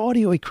what kind of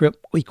audio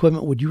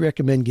equipment would you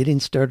recommend getting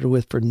started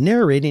with for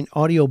narrating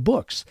audio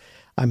books?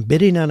 I'm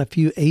bidding on a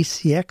few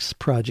ACX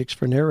projects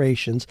for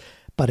narrations,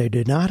 but I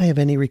do not have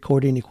any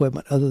recording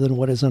equipment other than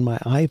what is on my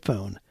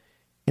iPhone.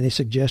 Any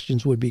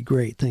suggestions would be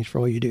great. Thanks for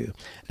all you do.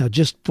 Now,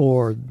 just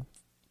for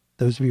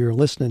those of you who are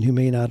listening who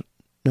may not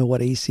know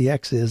what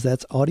ACX is,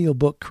 that's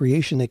Audiobook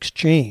Creation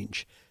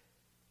Exchange.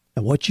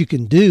 And what you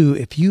can do,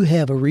 if you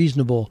have a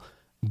reasonable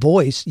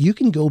voice, you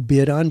can go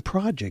bid on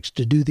projects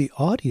to do the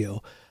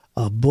audio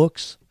of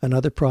books and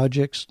other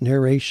projects,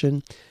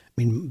 narration. I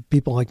mean,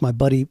 people like my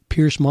buddy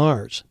Pierce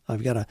Mars.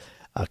 I've got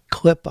a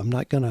clip. I'm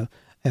not going to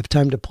have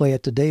time to play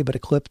it today, but a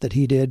clip that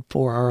he did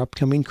for our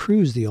upcoming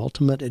cruise, the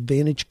Ultimate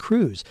Advantage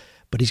Cruise.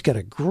 But he's got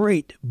a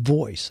great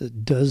voice.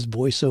 It does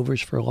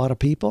voiceovers for a lot of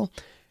people.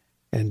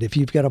 And if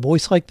you've got a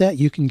voice like that,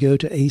 you can go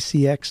to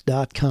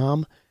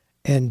acx.com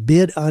and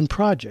bid on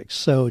projects.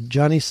 So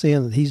Johnny's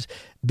saying that he's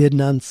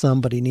bidding on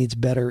some, but he needs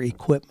better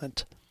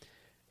equipment.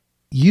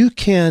 You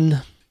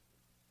can,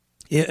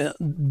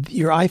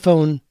 your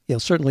iPhone, you know,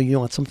 certainly you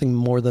want something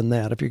more than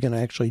that if you're going to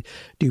actually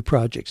do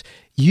projects.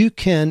 You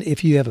can,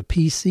 if you have a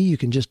PC, you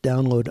can just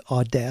download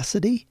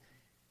Audacity,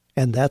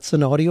 and that's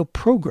an audio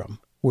program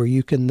where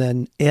you can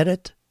then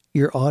edit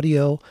your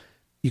audio.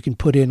 You can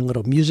put in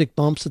little music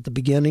bumps at the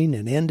beginning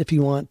and end if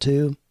you want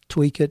to,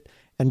 tweak it,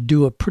 and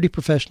do a pretty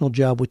professional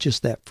job with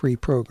just that free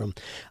program.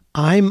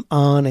 I'm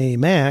on a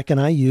Mac and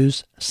I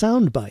use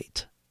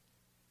Soundbite.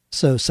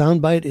 So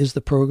Soundbite is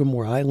the program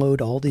where I load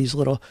all these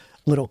little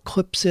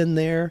clips in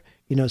there,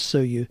 you know, so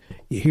you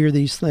hear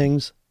these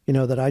things, you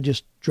know, that I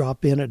just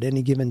drop in at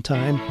any given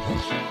time.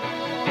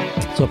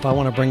 So if I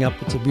want to bring up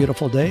It's a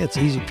Beautiful Day, it's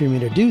easy for me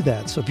to do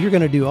that. So if you're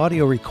going to do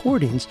audio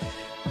recordings,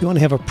 you want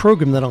to have a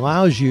program that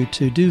allows you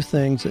to do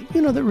things that,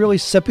 you know, that really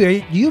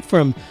separate you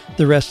from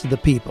the rest of the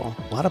people.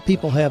 A lot of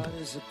people have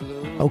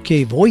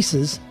okay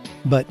voices,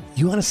 but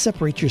you want to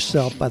separate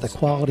yourself by the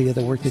quality of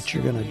the work that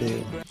you're going to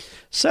do.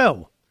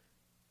 So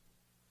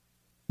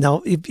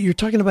now, if you're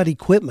talking about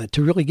equipment,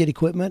 to really get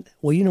equipment,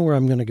 well, you know where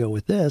I'm going to go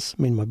with this.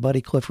 I mean, my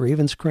buddy Cliff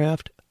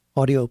Ravenscraft,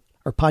 audio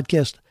or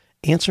podcast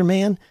Answer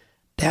Man,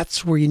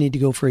 that's where you need to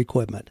go for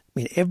equipment. I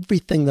mean,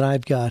 everything that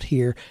I've got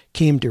here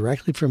came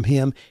directly from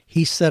him.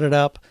 He set it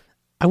up.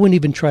 I wouldn't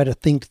even try to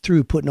think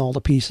through putting all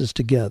the pieces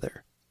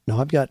together. Now,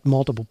 I've got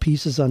multiple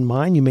pieces on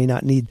mine. You may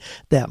not need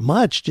that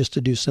much just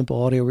to do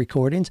simple audio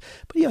recordings,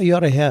 but you ought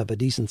to have a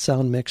decent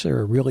sound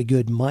mixer, a really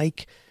good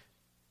mic,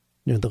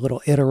 the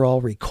little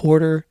Edirol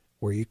recorder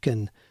where you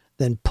can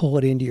then pull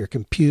it into your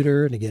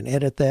computer and again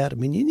edit that. I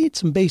mean, you need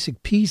some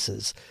basic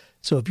pieces.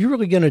 So if you're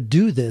really going to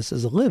do this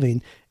as a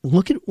living,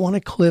 look at one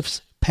of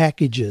Cliff's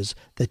packages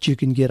that you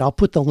can get. I'll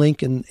put the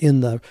link in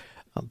the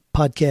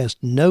podcast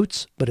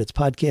notes, but it's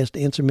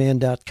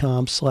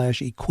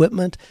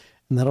podcastanswerman.com/equipment,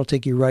 and that'll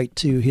take you right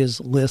to his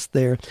list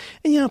there.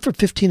 And for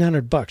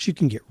 $1,500, you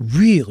can get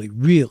really,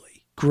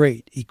 really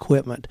great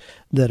equipment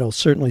that'll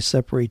certainly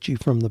separate you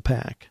from the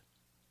pack.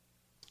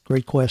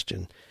 Great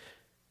question.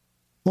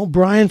 Well,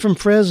 Brian from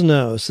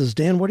Fresno says,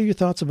 Dan, what are your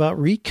thoughts about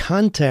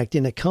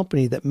recontacting a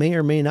company that may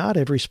or may not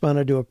have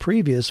responded to a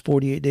previous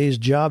 48 days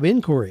job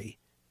inquiry?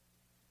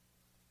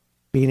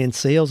 Being in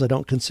sales, I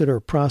don't consider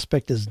a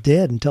prospect as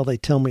dead until they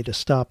tell me to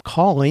stop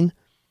calling.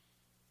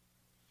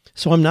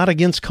 So I'm not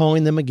against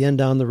calling them again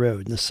down the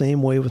road. In the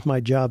same way with my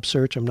job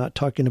search, I'm not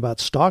talking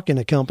about stalking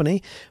a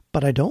company,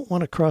 but I don't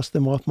want to cross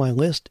them off my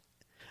list,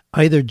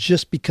 either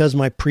just because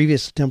my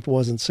previous attempt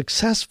wasn't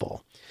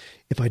successful.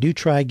 If I do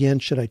try again,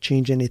 should I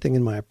change anything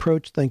in my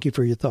approach? Thank you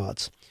for your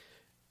thoughts.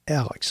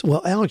 Alex.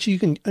 Well, Alex,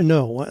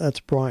 no, that's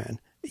Brian.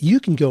 You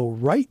can go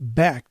right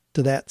back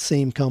to that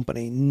same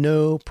company.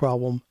 No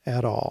problem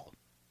at all.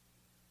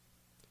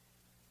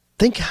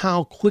 Think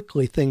how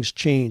quickly things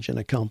change in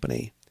a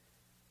company.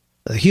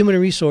 The human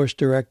resource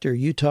director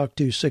you talked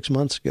to 6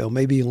 months ago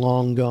may be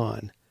long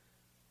gone.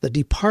 The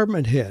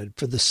department head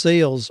for the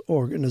sales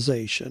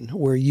organization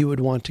where you would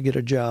want to get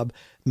a job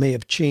may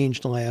have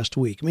changed last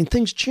week. I mean,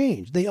 things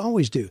change. They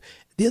always do.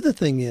 The other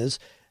thing is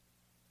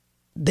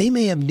they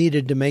may have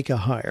needed to make a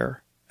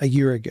hire a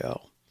year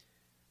ago,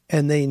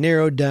 and they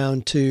narrowed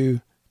down to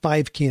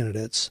 5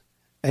 candidates,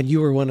 and you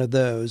were one of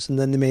those, and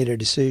then they made a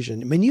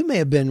decision. I mean, you may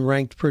have been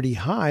ranked pretty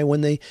high when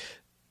they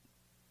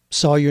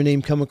saw your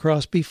name come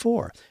across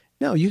before.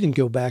 Now, you can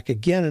go back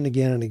again and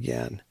again and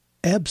again.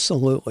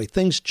 Absolutely.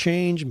 Things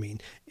change. I mean,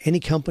 any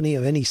company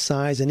of any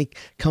size, any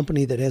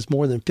company that has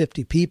more than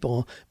 50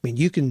 people, I mean,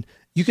 you can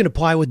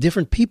apply with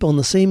different people in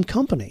the same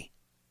company.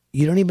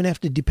 You don't even have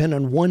to depend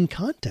on one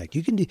contact.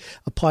 You can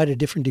apply to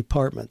different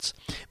departments.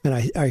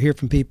 And I hear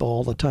from people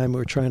all the time who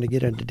are trying to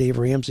get into Dave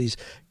Ramsey's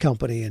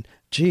company, and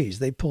geez,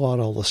 they pull out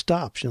all the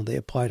stops. They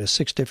apply to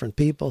 6 different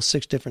people,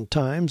 6 different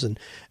times, and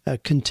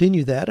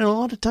continue that. And a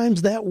lot of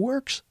times that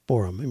works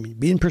for them. I mean,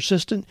 being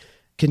persistent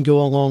can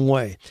go a long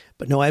way.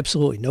 But no,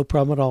 absolutely no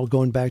problem at all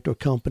going back to a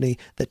company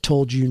that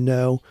told you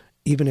no,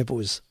 even if it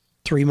was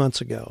 3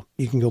 months ago.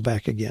 You can go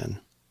back again.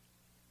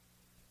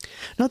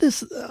 Now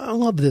I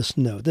love this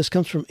note. This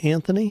comes from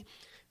Anthony,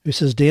 who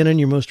says, Dan, in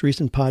your most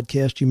recent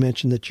podcast, you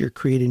mentioned that you're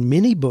creating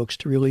mini books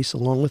to release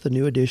along with a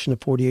new edition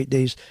of 48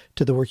 Days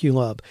to the Work You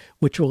Love,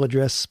 which will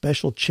address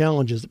special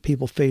challenges that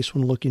people face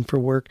when looking for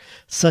work,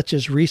 such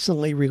as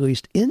recently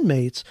released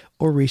inmates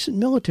or recent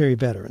military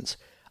veterans.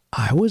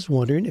 I was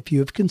wondering if you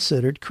have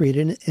considered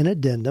creating an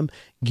addendum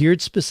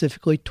geared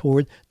specifically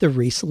toward the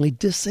recently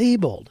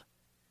disabled.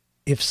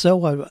 If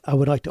so, I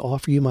would like to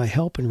offer you my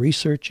help in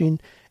researching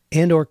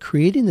and or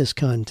creating this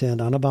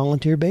content on a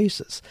volunteer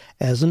basis.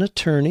 As an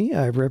attorney,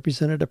 I've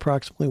represented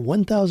approximately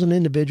 1,000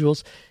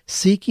 individuals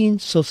seeking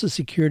Social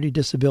Security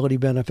disability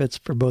benefits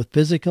for both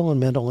physical and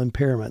mental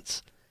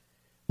impairments.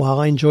 While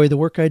I enjoy the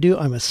work I do,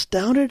 I'm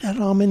astounded at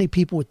how many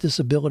people with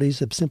disabilities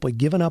have simply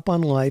given up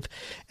on life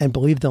and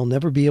believe they'll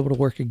never be able to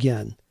work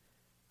again.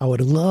 I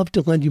would love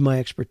to lend you my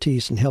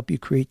expertise and help you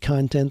create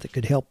content that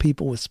could help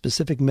people with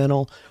specific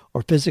mental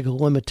or physical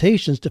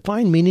limitations to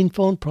find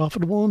meaningful and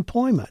profitable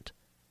employment.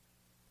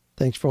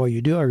 Thanks for all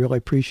you do. I really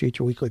appreciate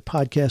your weekly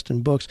podcast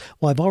and books.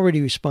 Well, I've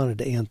already responded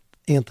to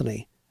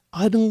Anthony.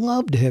 I'd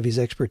love to have his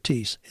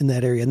expertise in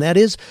that area. And that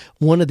is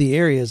one of the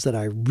areas that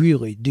I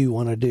really do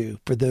want to do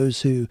for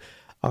those who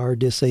are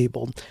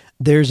disabled.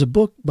 There's a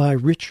book by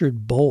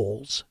Richard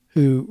Bowles,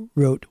 who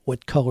wrote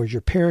What Color's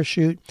Your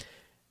Parachute?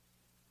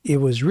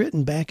 It was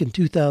written back in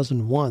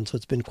 2001, so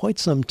it's been quite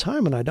some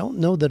time, and I don't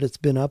know that it's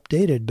been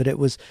updated, but it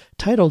was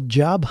titled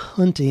Job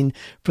Hunting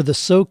for the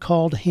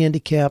So-Called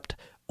Handicapped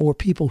or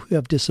People Who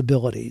Have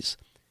Disabilities.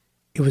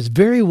 It was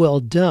very well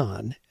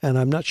done, and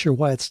I'm not sure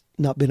why it's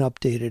not been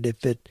updated.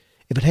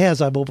 If it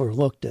has, I've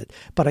overlooked it.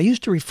 But I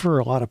used to refer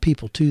a lot of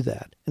people to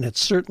that, and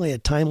it's certainly a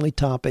timely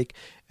topic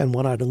and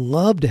one I'd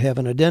love to have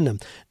an addendum.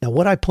 Now,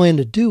 what I plan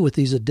to do with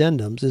these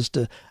addendums is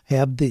to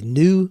have the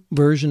new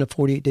version of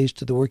 48 Days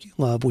to the Work You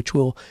Love, which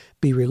will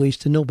be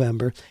released in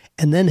November,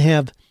 and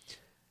then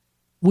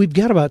we've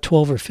got about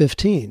 12 or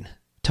 15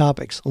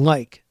 topics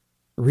like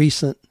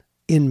recent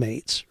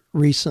inmates,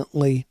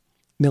 recently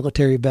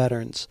military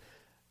veterans,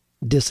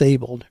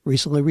 disabled,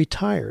 recently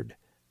retired,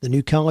 the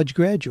new college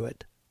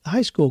graduate, the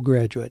high school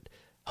graduate,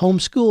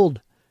 homeschooled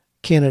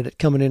candidate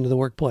coming into the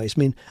workplace.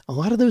 I mean, a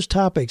lot of those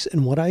topics,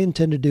 and what I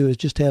intend to do is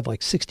just have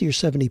like 60 or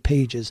 70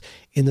 pages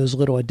in those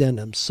little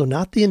addendums. So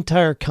not the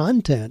entire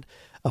content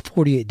of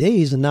 48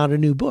 Days and not a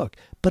new book,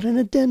 but an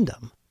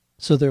addendum.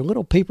 So they're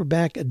little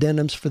paperback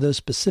addendums for those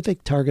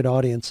specific target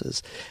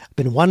audiences. I've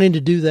been wanting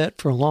to do that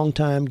for a long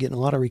time, getting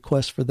a lot of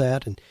requests for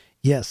that. And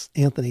yes,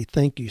 Anthony,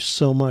 thank you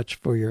so much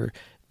for your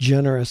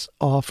generous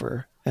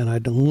offer. And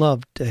I'd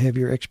love to have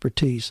your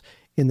expertise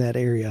in that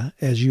area,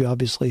 as you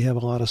obviously have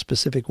a lot of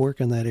specific work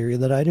in that area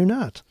that I do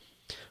not.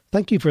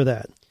 Thank you for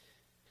that.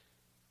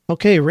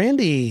 Okay,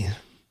 Randy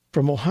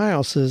from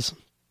Ohio says,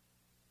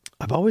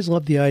 I've always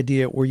loved the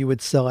idea where you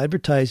would sell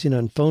advertising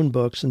on phone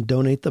books and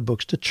donate the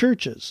books to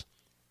churches.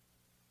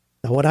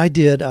 Now, what I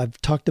did, I've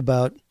talked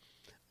about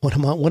one of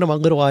my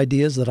little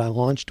ideas that I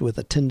launched with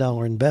a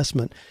 $10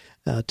 investment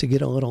to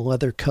get a little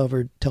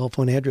leather-covered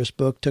telephone address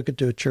book, took it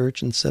to a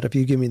church and said, if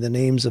you give me the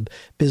names of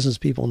business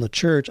people in the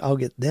church, I'll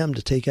get them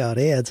to take out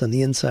ads on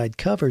the inside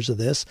covers of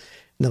this,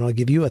 and then I'll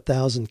give you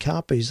 1,000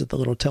 copies of the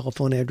little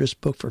telephone address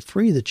book for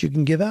free that you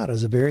can give out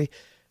as a very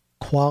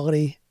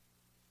quality,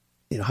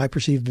 high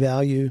perceived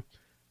value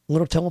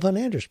little telephone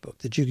address book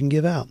that you can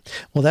give out.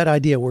 Well, that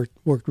idea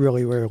worked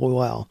really, really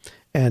well.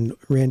 And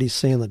Randy's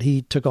saying that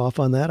he took off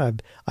on that.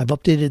 I've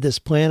updated this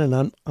plan,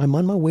 and I'm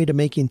on my way to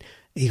making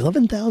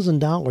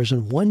 $11,000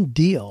 in one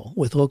deal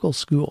with local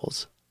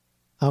schools.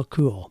 How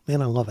cool.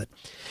 Man, I love it.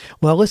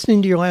 Well,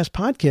 listening to your last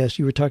podcast,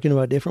 you were talking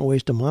about different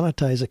ways to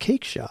monetize a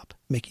cake shop,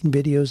 making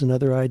videos and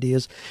other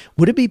ideas.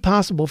 Would it be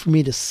possible for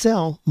me to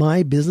sell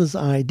my business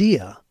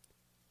idea?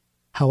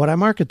 How would I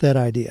market that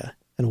idea?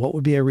 And what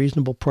would be a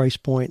reasonable price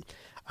point?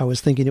 I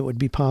was thinking it would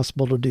be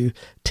possible to do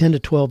 10 to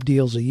 12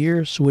 deals a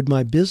year. So would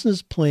my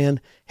business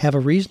plan have a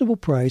reasonable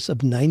price of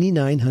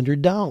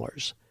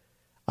 $9,900?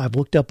 I've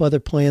looked up other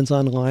plans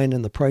online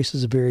and the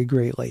prices vary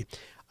greatly.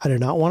 I do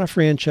not want a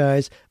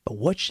franchise, but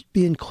what should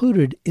be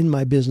included in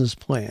my business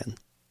plan?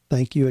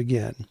 Thank you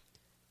again.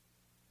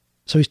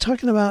 So he's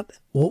talking about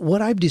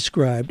what I've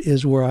described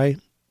is where I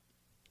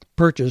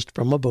purchased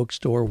from a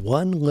bookstore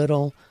one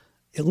little,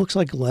 it looks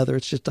like leather,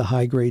 it's just a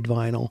high-grade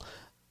vinyl,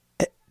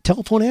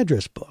 telephone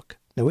address book.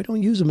 Now, we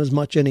don't use them as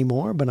much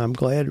anymore, but I'm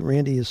glad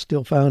Randy has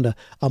still found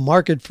a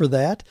market for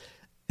that.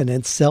 And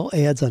then sell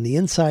ads on the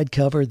inside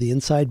cover, the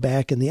inside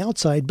back, and the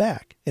outside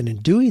back. And in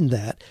doing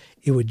that,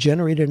 it would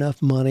generate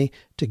enough money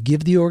to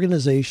give the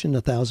organization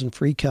 1,000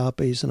 free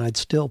copies, and I'd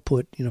still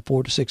put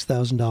 $4,000 to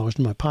 $6,000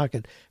 in my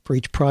pocket for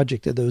each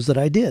project of those that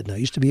I did. And I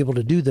used to be able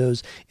to do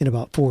those in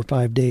about 4 or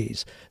 5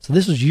 days. So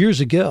this was years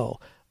ago,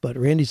 but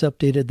Randy's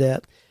updated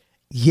that.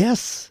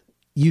 Yes,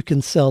 you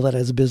can sell that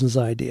as a business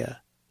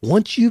idea.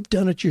 Once you've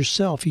done it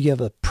yourself, you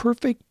have a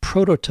perfect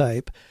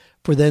prototype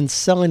for then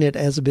selling it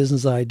as a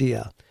business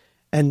idea.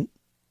 And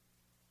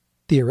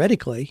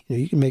theoretically,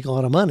 you can make a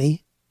lot of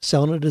money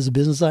selling it as a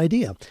business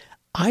idea.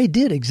 I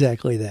did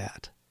exactly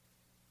that.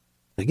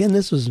 Again,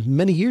 this was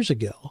many years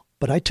ago,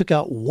 but I took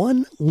out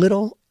one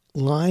little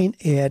line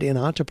ad in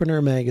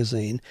Entrepreneur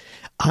Magazine.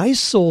 I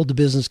sold the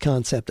business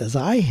concept as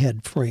I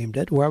had framed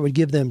it, where I would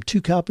give them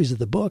 2 copies of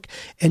the book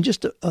and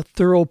just a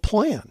thorough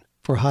plan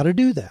for how to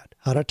do that,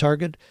 how to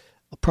target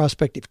a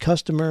prospective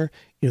customer,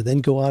 then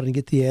go out and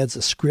get the ads,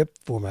 a script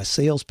for my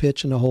sales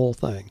pitch and the whole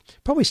thing.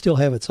 Probably still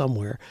have it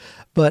somewhere,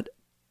 but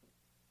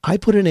I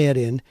put an ad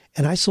in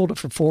and I sold it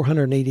for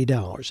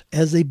 $480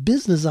 as a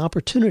business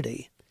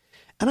opportunity.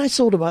 And I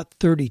sold about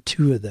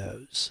 32 of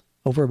those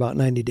over about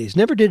 90 days.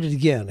 Never did it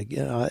again.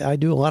 I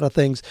do a lot of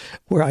things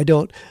where I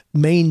don't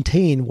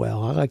maintain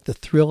well. I like the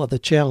thrill of the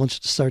challenge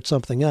to start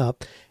something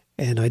up.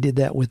 And I did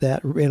that with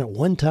that. Ran it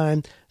one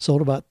time,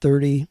 sold about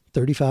 30,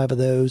 35 of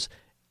those.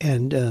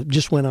 And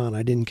just went on.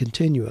 I didn't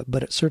continue it,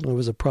 but it certainly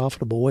was a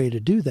profitable way to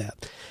do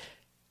that.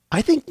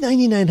 I think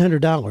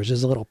 $9,900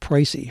 is a little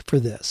pricey for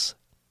this.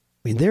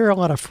 I mean, there are a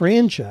lot of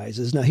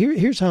franchises. Now,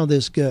 here's how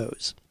this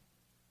goes.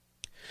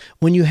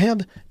 When you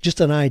have just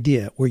an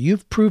idea where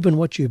you've proven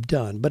what you've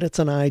done, but it's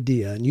an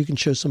idea and you can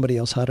show somebody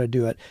else how to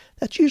do it,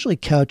 that's usually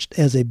couched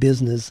as a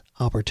business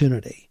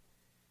opportunity.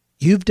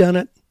 You've done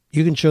it.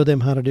 You can show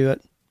them how to do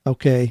it.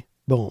 Okay,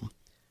 boom.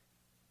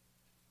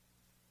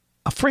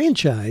 A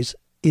franchise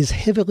is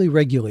heavily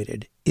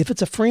regulated. If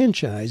it's a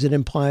franchise, it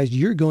implies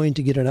you're going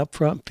to get an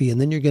upfront fee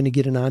and then you're going to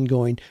get an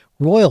ongoing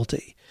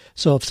royalty.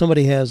 So if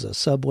somebody has a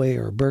Subway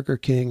or Burger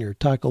King or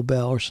Taco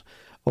Bell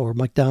or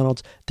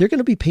McDonald's, they're going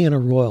to be paying a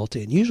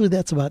royalty. And usually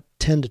that's about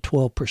 10 to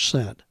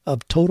 12%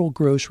 of total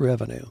gross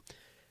revenue.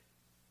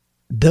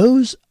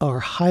 Those are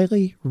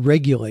highly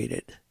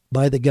regulated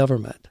by the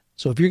government.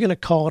 So if you're going to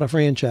call it a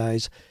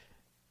franchise,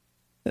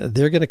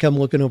 they're going to come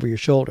looking over your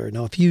shoulder.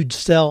 Now, if you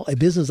sell a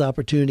business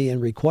opportunity and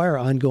require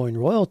ongoing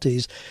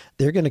royalties,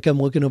 they're going to come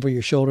looking over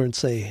your shoulder and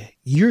say,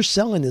 you're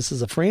selling this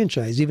as a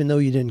franchise, even though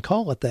you didn't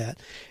call it that.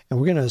 And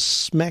we're going to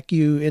smack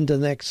you into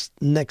the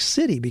next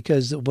city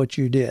because of what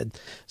you did.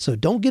 So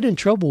don't get in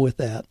trouble with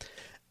that.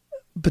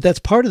 But that's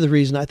part of the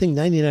reason I think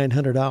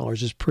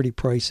 $9,900 is pretty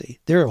pricey.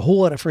 There are a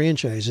whole lot of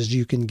franchises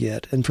you can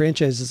get, and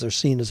franchises are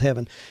seen as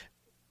having,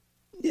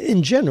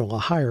 in general, a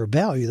higher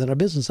value than a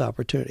business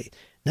opportunity.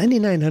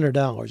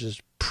 $9,900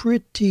 is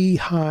pretty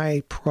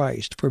high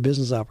priced for a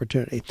business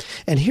opportunity.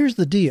 And here's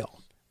the deal.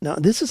 Now,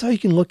 this is how you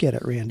can look at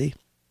it, Randy.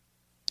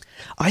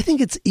 I think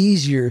it's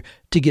easier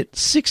to get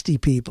 60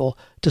 people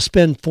to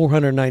spend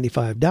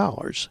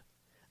 $495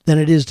 than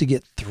it is to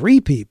get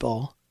 3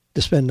 people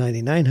to spend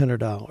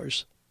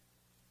 $9,900.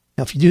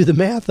 Now, if you do the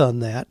math on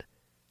that,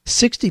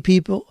 60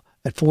 people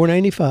at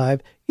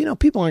 $495,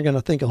 people aren't going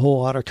to think a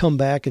whole lot or come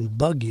back and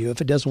bug you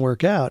if it doesn't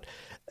work out.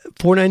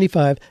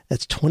 $495,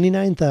 that's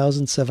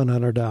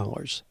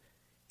 $29,700.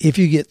 If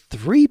you get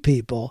 3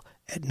 people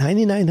at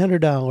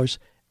 $9,900,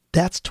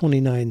 that's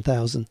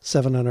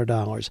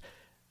 $29,700.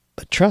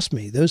 But trust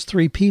me, those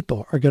 3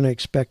 people are going to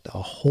expect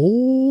a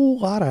whole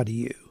lot out of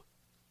you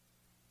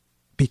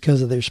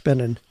because they're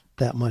spending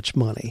that much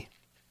money.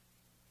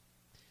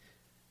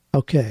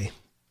 Okay,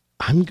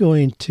 I'm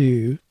going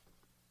to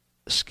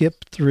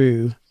skip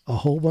through a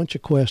whole bunch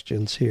of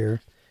questions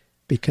here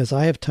because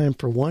I have time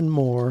for one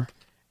more,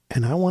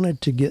 and I wanted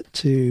to get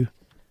to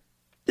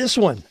this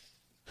one.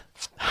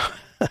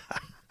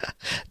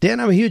 Dan,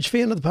 I'm a huge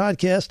fan of the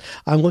podcast.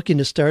 I'm looking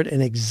to start an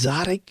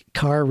exotic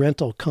car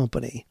rental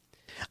company.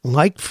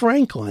 Like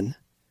Franklin,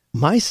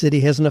 my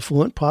city has an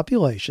affluent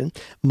population.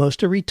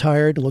 Most are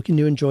retired and looking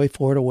to enjoy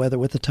Florida weather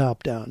with the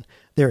top down.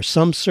 There are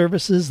some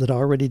services that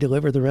already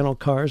deliver the rental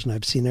cars, and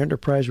I've seen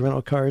Enterprise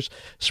Rental Cars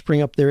spring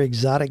up their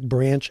exotic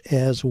branch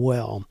as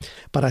well.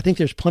 But I think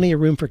there's plenty of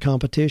room for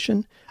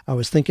competition. I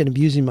was thinking of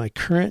using my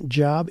current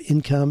job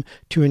income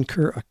to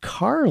incur a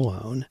car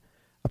loan,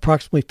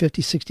 approximately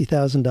 $50,000,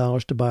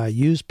 $60,000 to buy a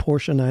used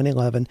Porsche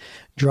 911,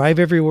 drive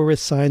everywhere with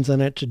signs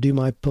on it to do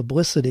my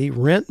publicity,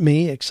 rent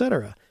me,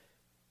 etc.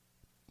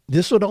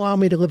 This would allow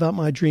me to live out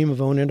my dream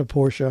of owning a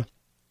Porsche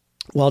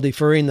while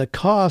deferring the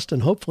cost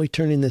and hopefully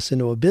turning this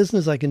into a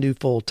business I can do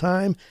full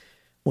time.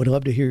 Would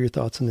love to hear your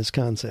thoughts on this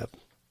concept.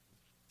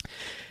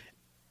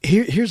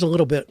 Here's a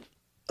little bit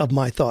of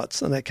my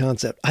thoughts on that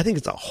concept. I think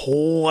it's a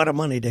whole lot of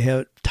money to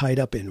have tied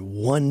up in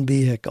one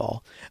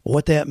vehicle.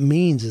 What that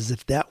means is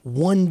if that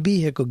one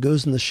vehicle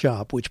goes in the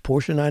shop, which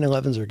Porsche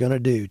 911s are going to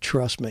do,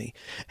 trust me,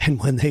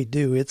 and when they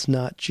do, it's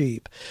not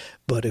cheap.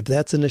 But if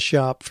that's in the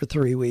shop for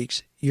 3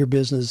 weeks, your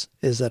business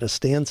is at a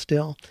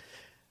standstill.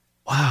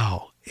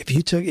 Wow. If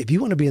you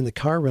want to be in the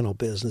car rental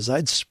business,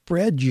 I'd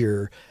spread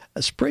your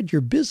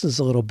business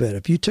a little bit.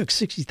 If you took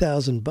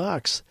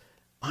 $60,000,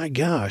 my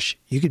gosh,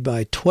 you could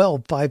buy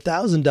 12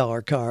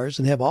 $5,000 cars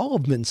and have all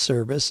of them in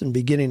service and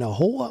be getting a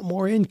whole lot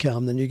more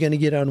income than you're going to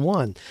get on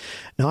one.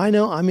 Now, I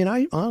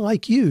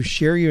like you,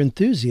 share your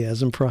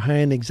enthusiasm for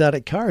high-end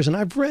exotic cars, and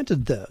I've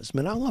rented those.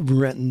 I love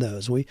renting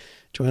those.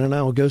 Joanna and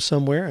I will go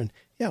somewhere, and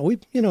we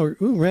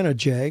rent a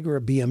Jag or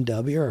a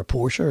BMW or a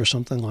Porsche or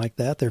something like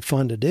that. They're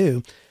fun to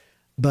do.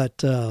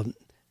 But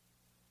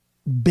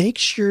make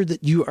sure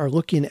that you are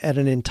looking at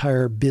an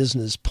entire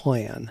business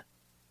plan.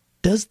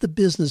 Does the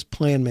business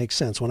plan make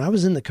sense? When I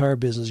was in the car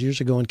business years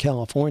ago in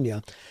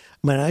California,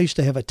 I used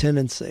to have a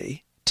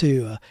tendency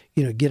to,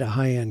 get a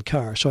high-end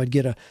car. So I'd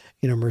get a,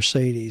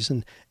 Mercedes,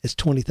 and it's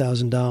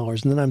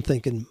 $20,000. And then I'm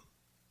thinking,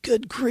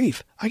 good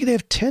grief, I could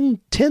have 10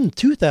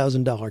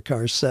 $2,000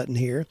 cars sitting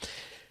here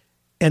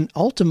and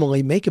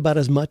ultimately make about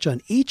as much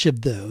on each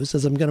of those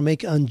as I'm going to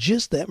make on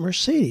just that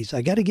Mercedes.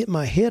 I got to get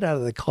my head out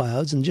of the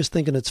clouds and just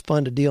thinking it's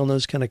fun to deal in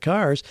those kind of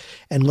cars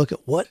and look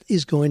at what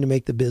is going to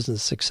make the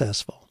business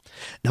successful.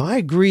 Now, I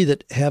agree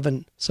that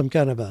having some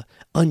kind of a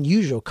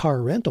unusual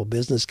car rental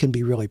business can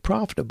be really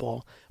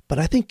profitable, but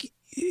I think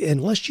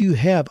unless you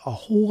have a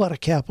whole lot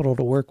of capital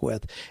to work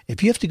with,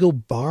 if you have to go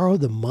borrow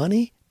the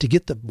money to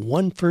get the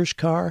one first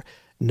car,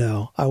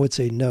 no, I would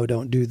say no,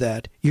 don't do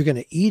that. You're going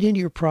to eat into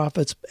your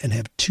profits and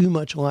have too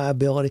much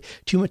liability,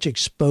 too much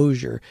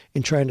exposure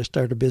in trying to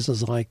start a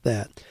business like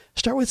that.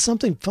 Start with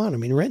something fun.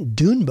 Rent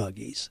dune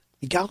buggies.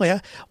 Golly,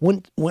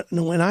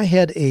 when I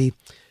had a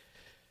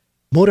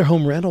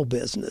motorhome rental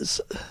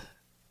business,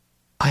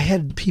 I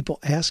had people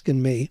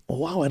asking me, well,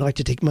 wow, I'd like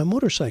to take my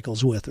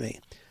motorcycles with me.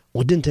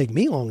 Well, it didn't take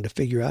me long to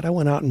figure out. I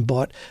went out and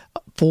bought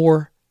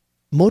 4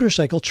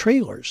 motorcycle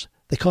trailers.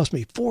 They cost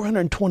me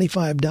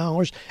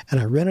 $425, and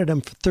I rented them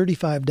for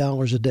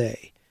 $35 a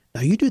day. Now,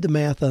 you do the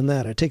math on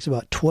that. It takes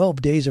about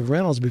 12 days of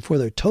rentals before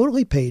they're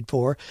totally paid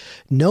for.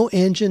 No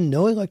engine,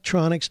 no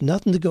electronics,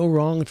 nothing to go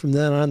wrong. And from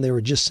then on, they were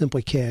just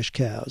simply cash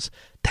cows.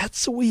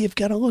 That's the way you've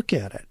got to look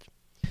at it.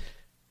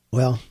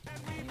 Well,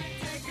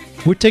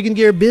 we're taking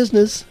care of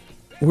business.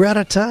 We're out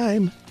of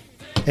time.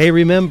 Hey,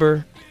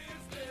 remember,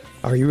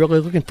 are you really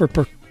looking for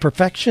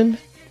perfection?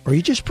 Or are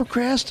you just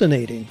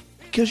procrastinating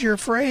because you're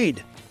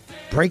afraid?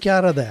 Break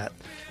out of that.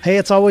 Hey,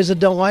 it's always a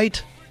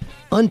delight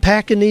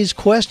unpacking these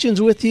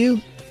questions with you.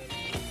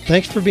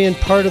 Thanks for being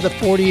part of the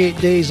 48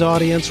 Days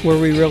audience, where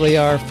we really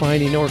are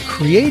finding or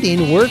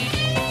creating work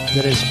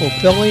that is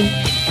fulfilling,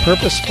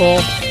 purposeful,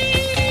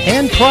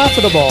 and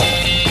profitable.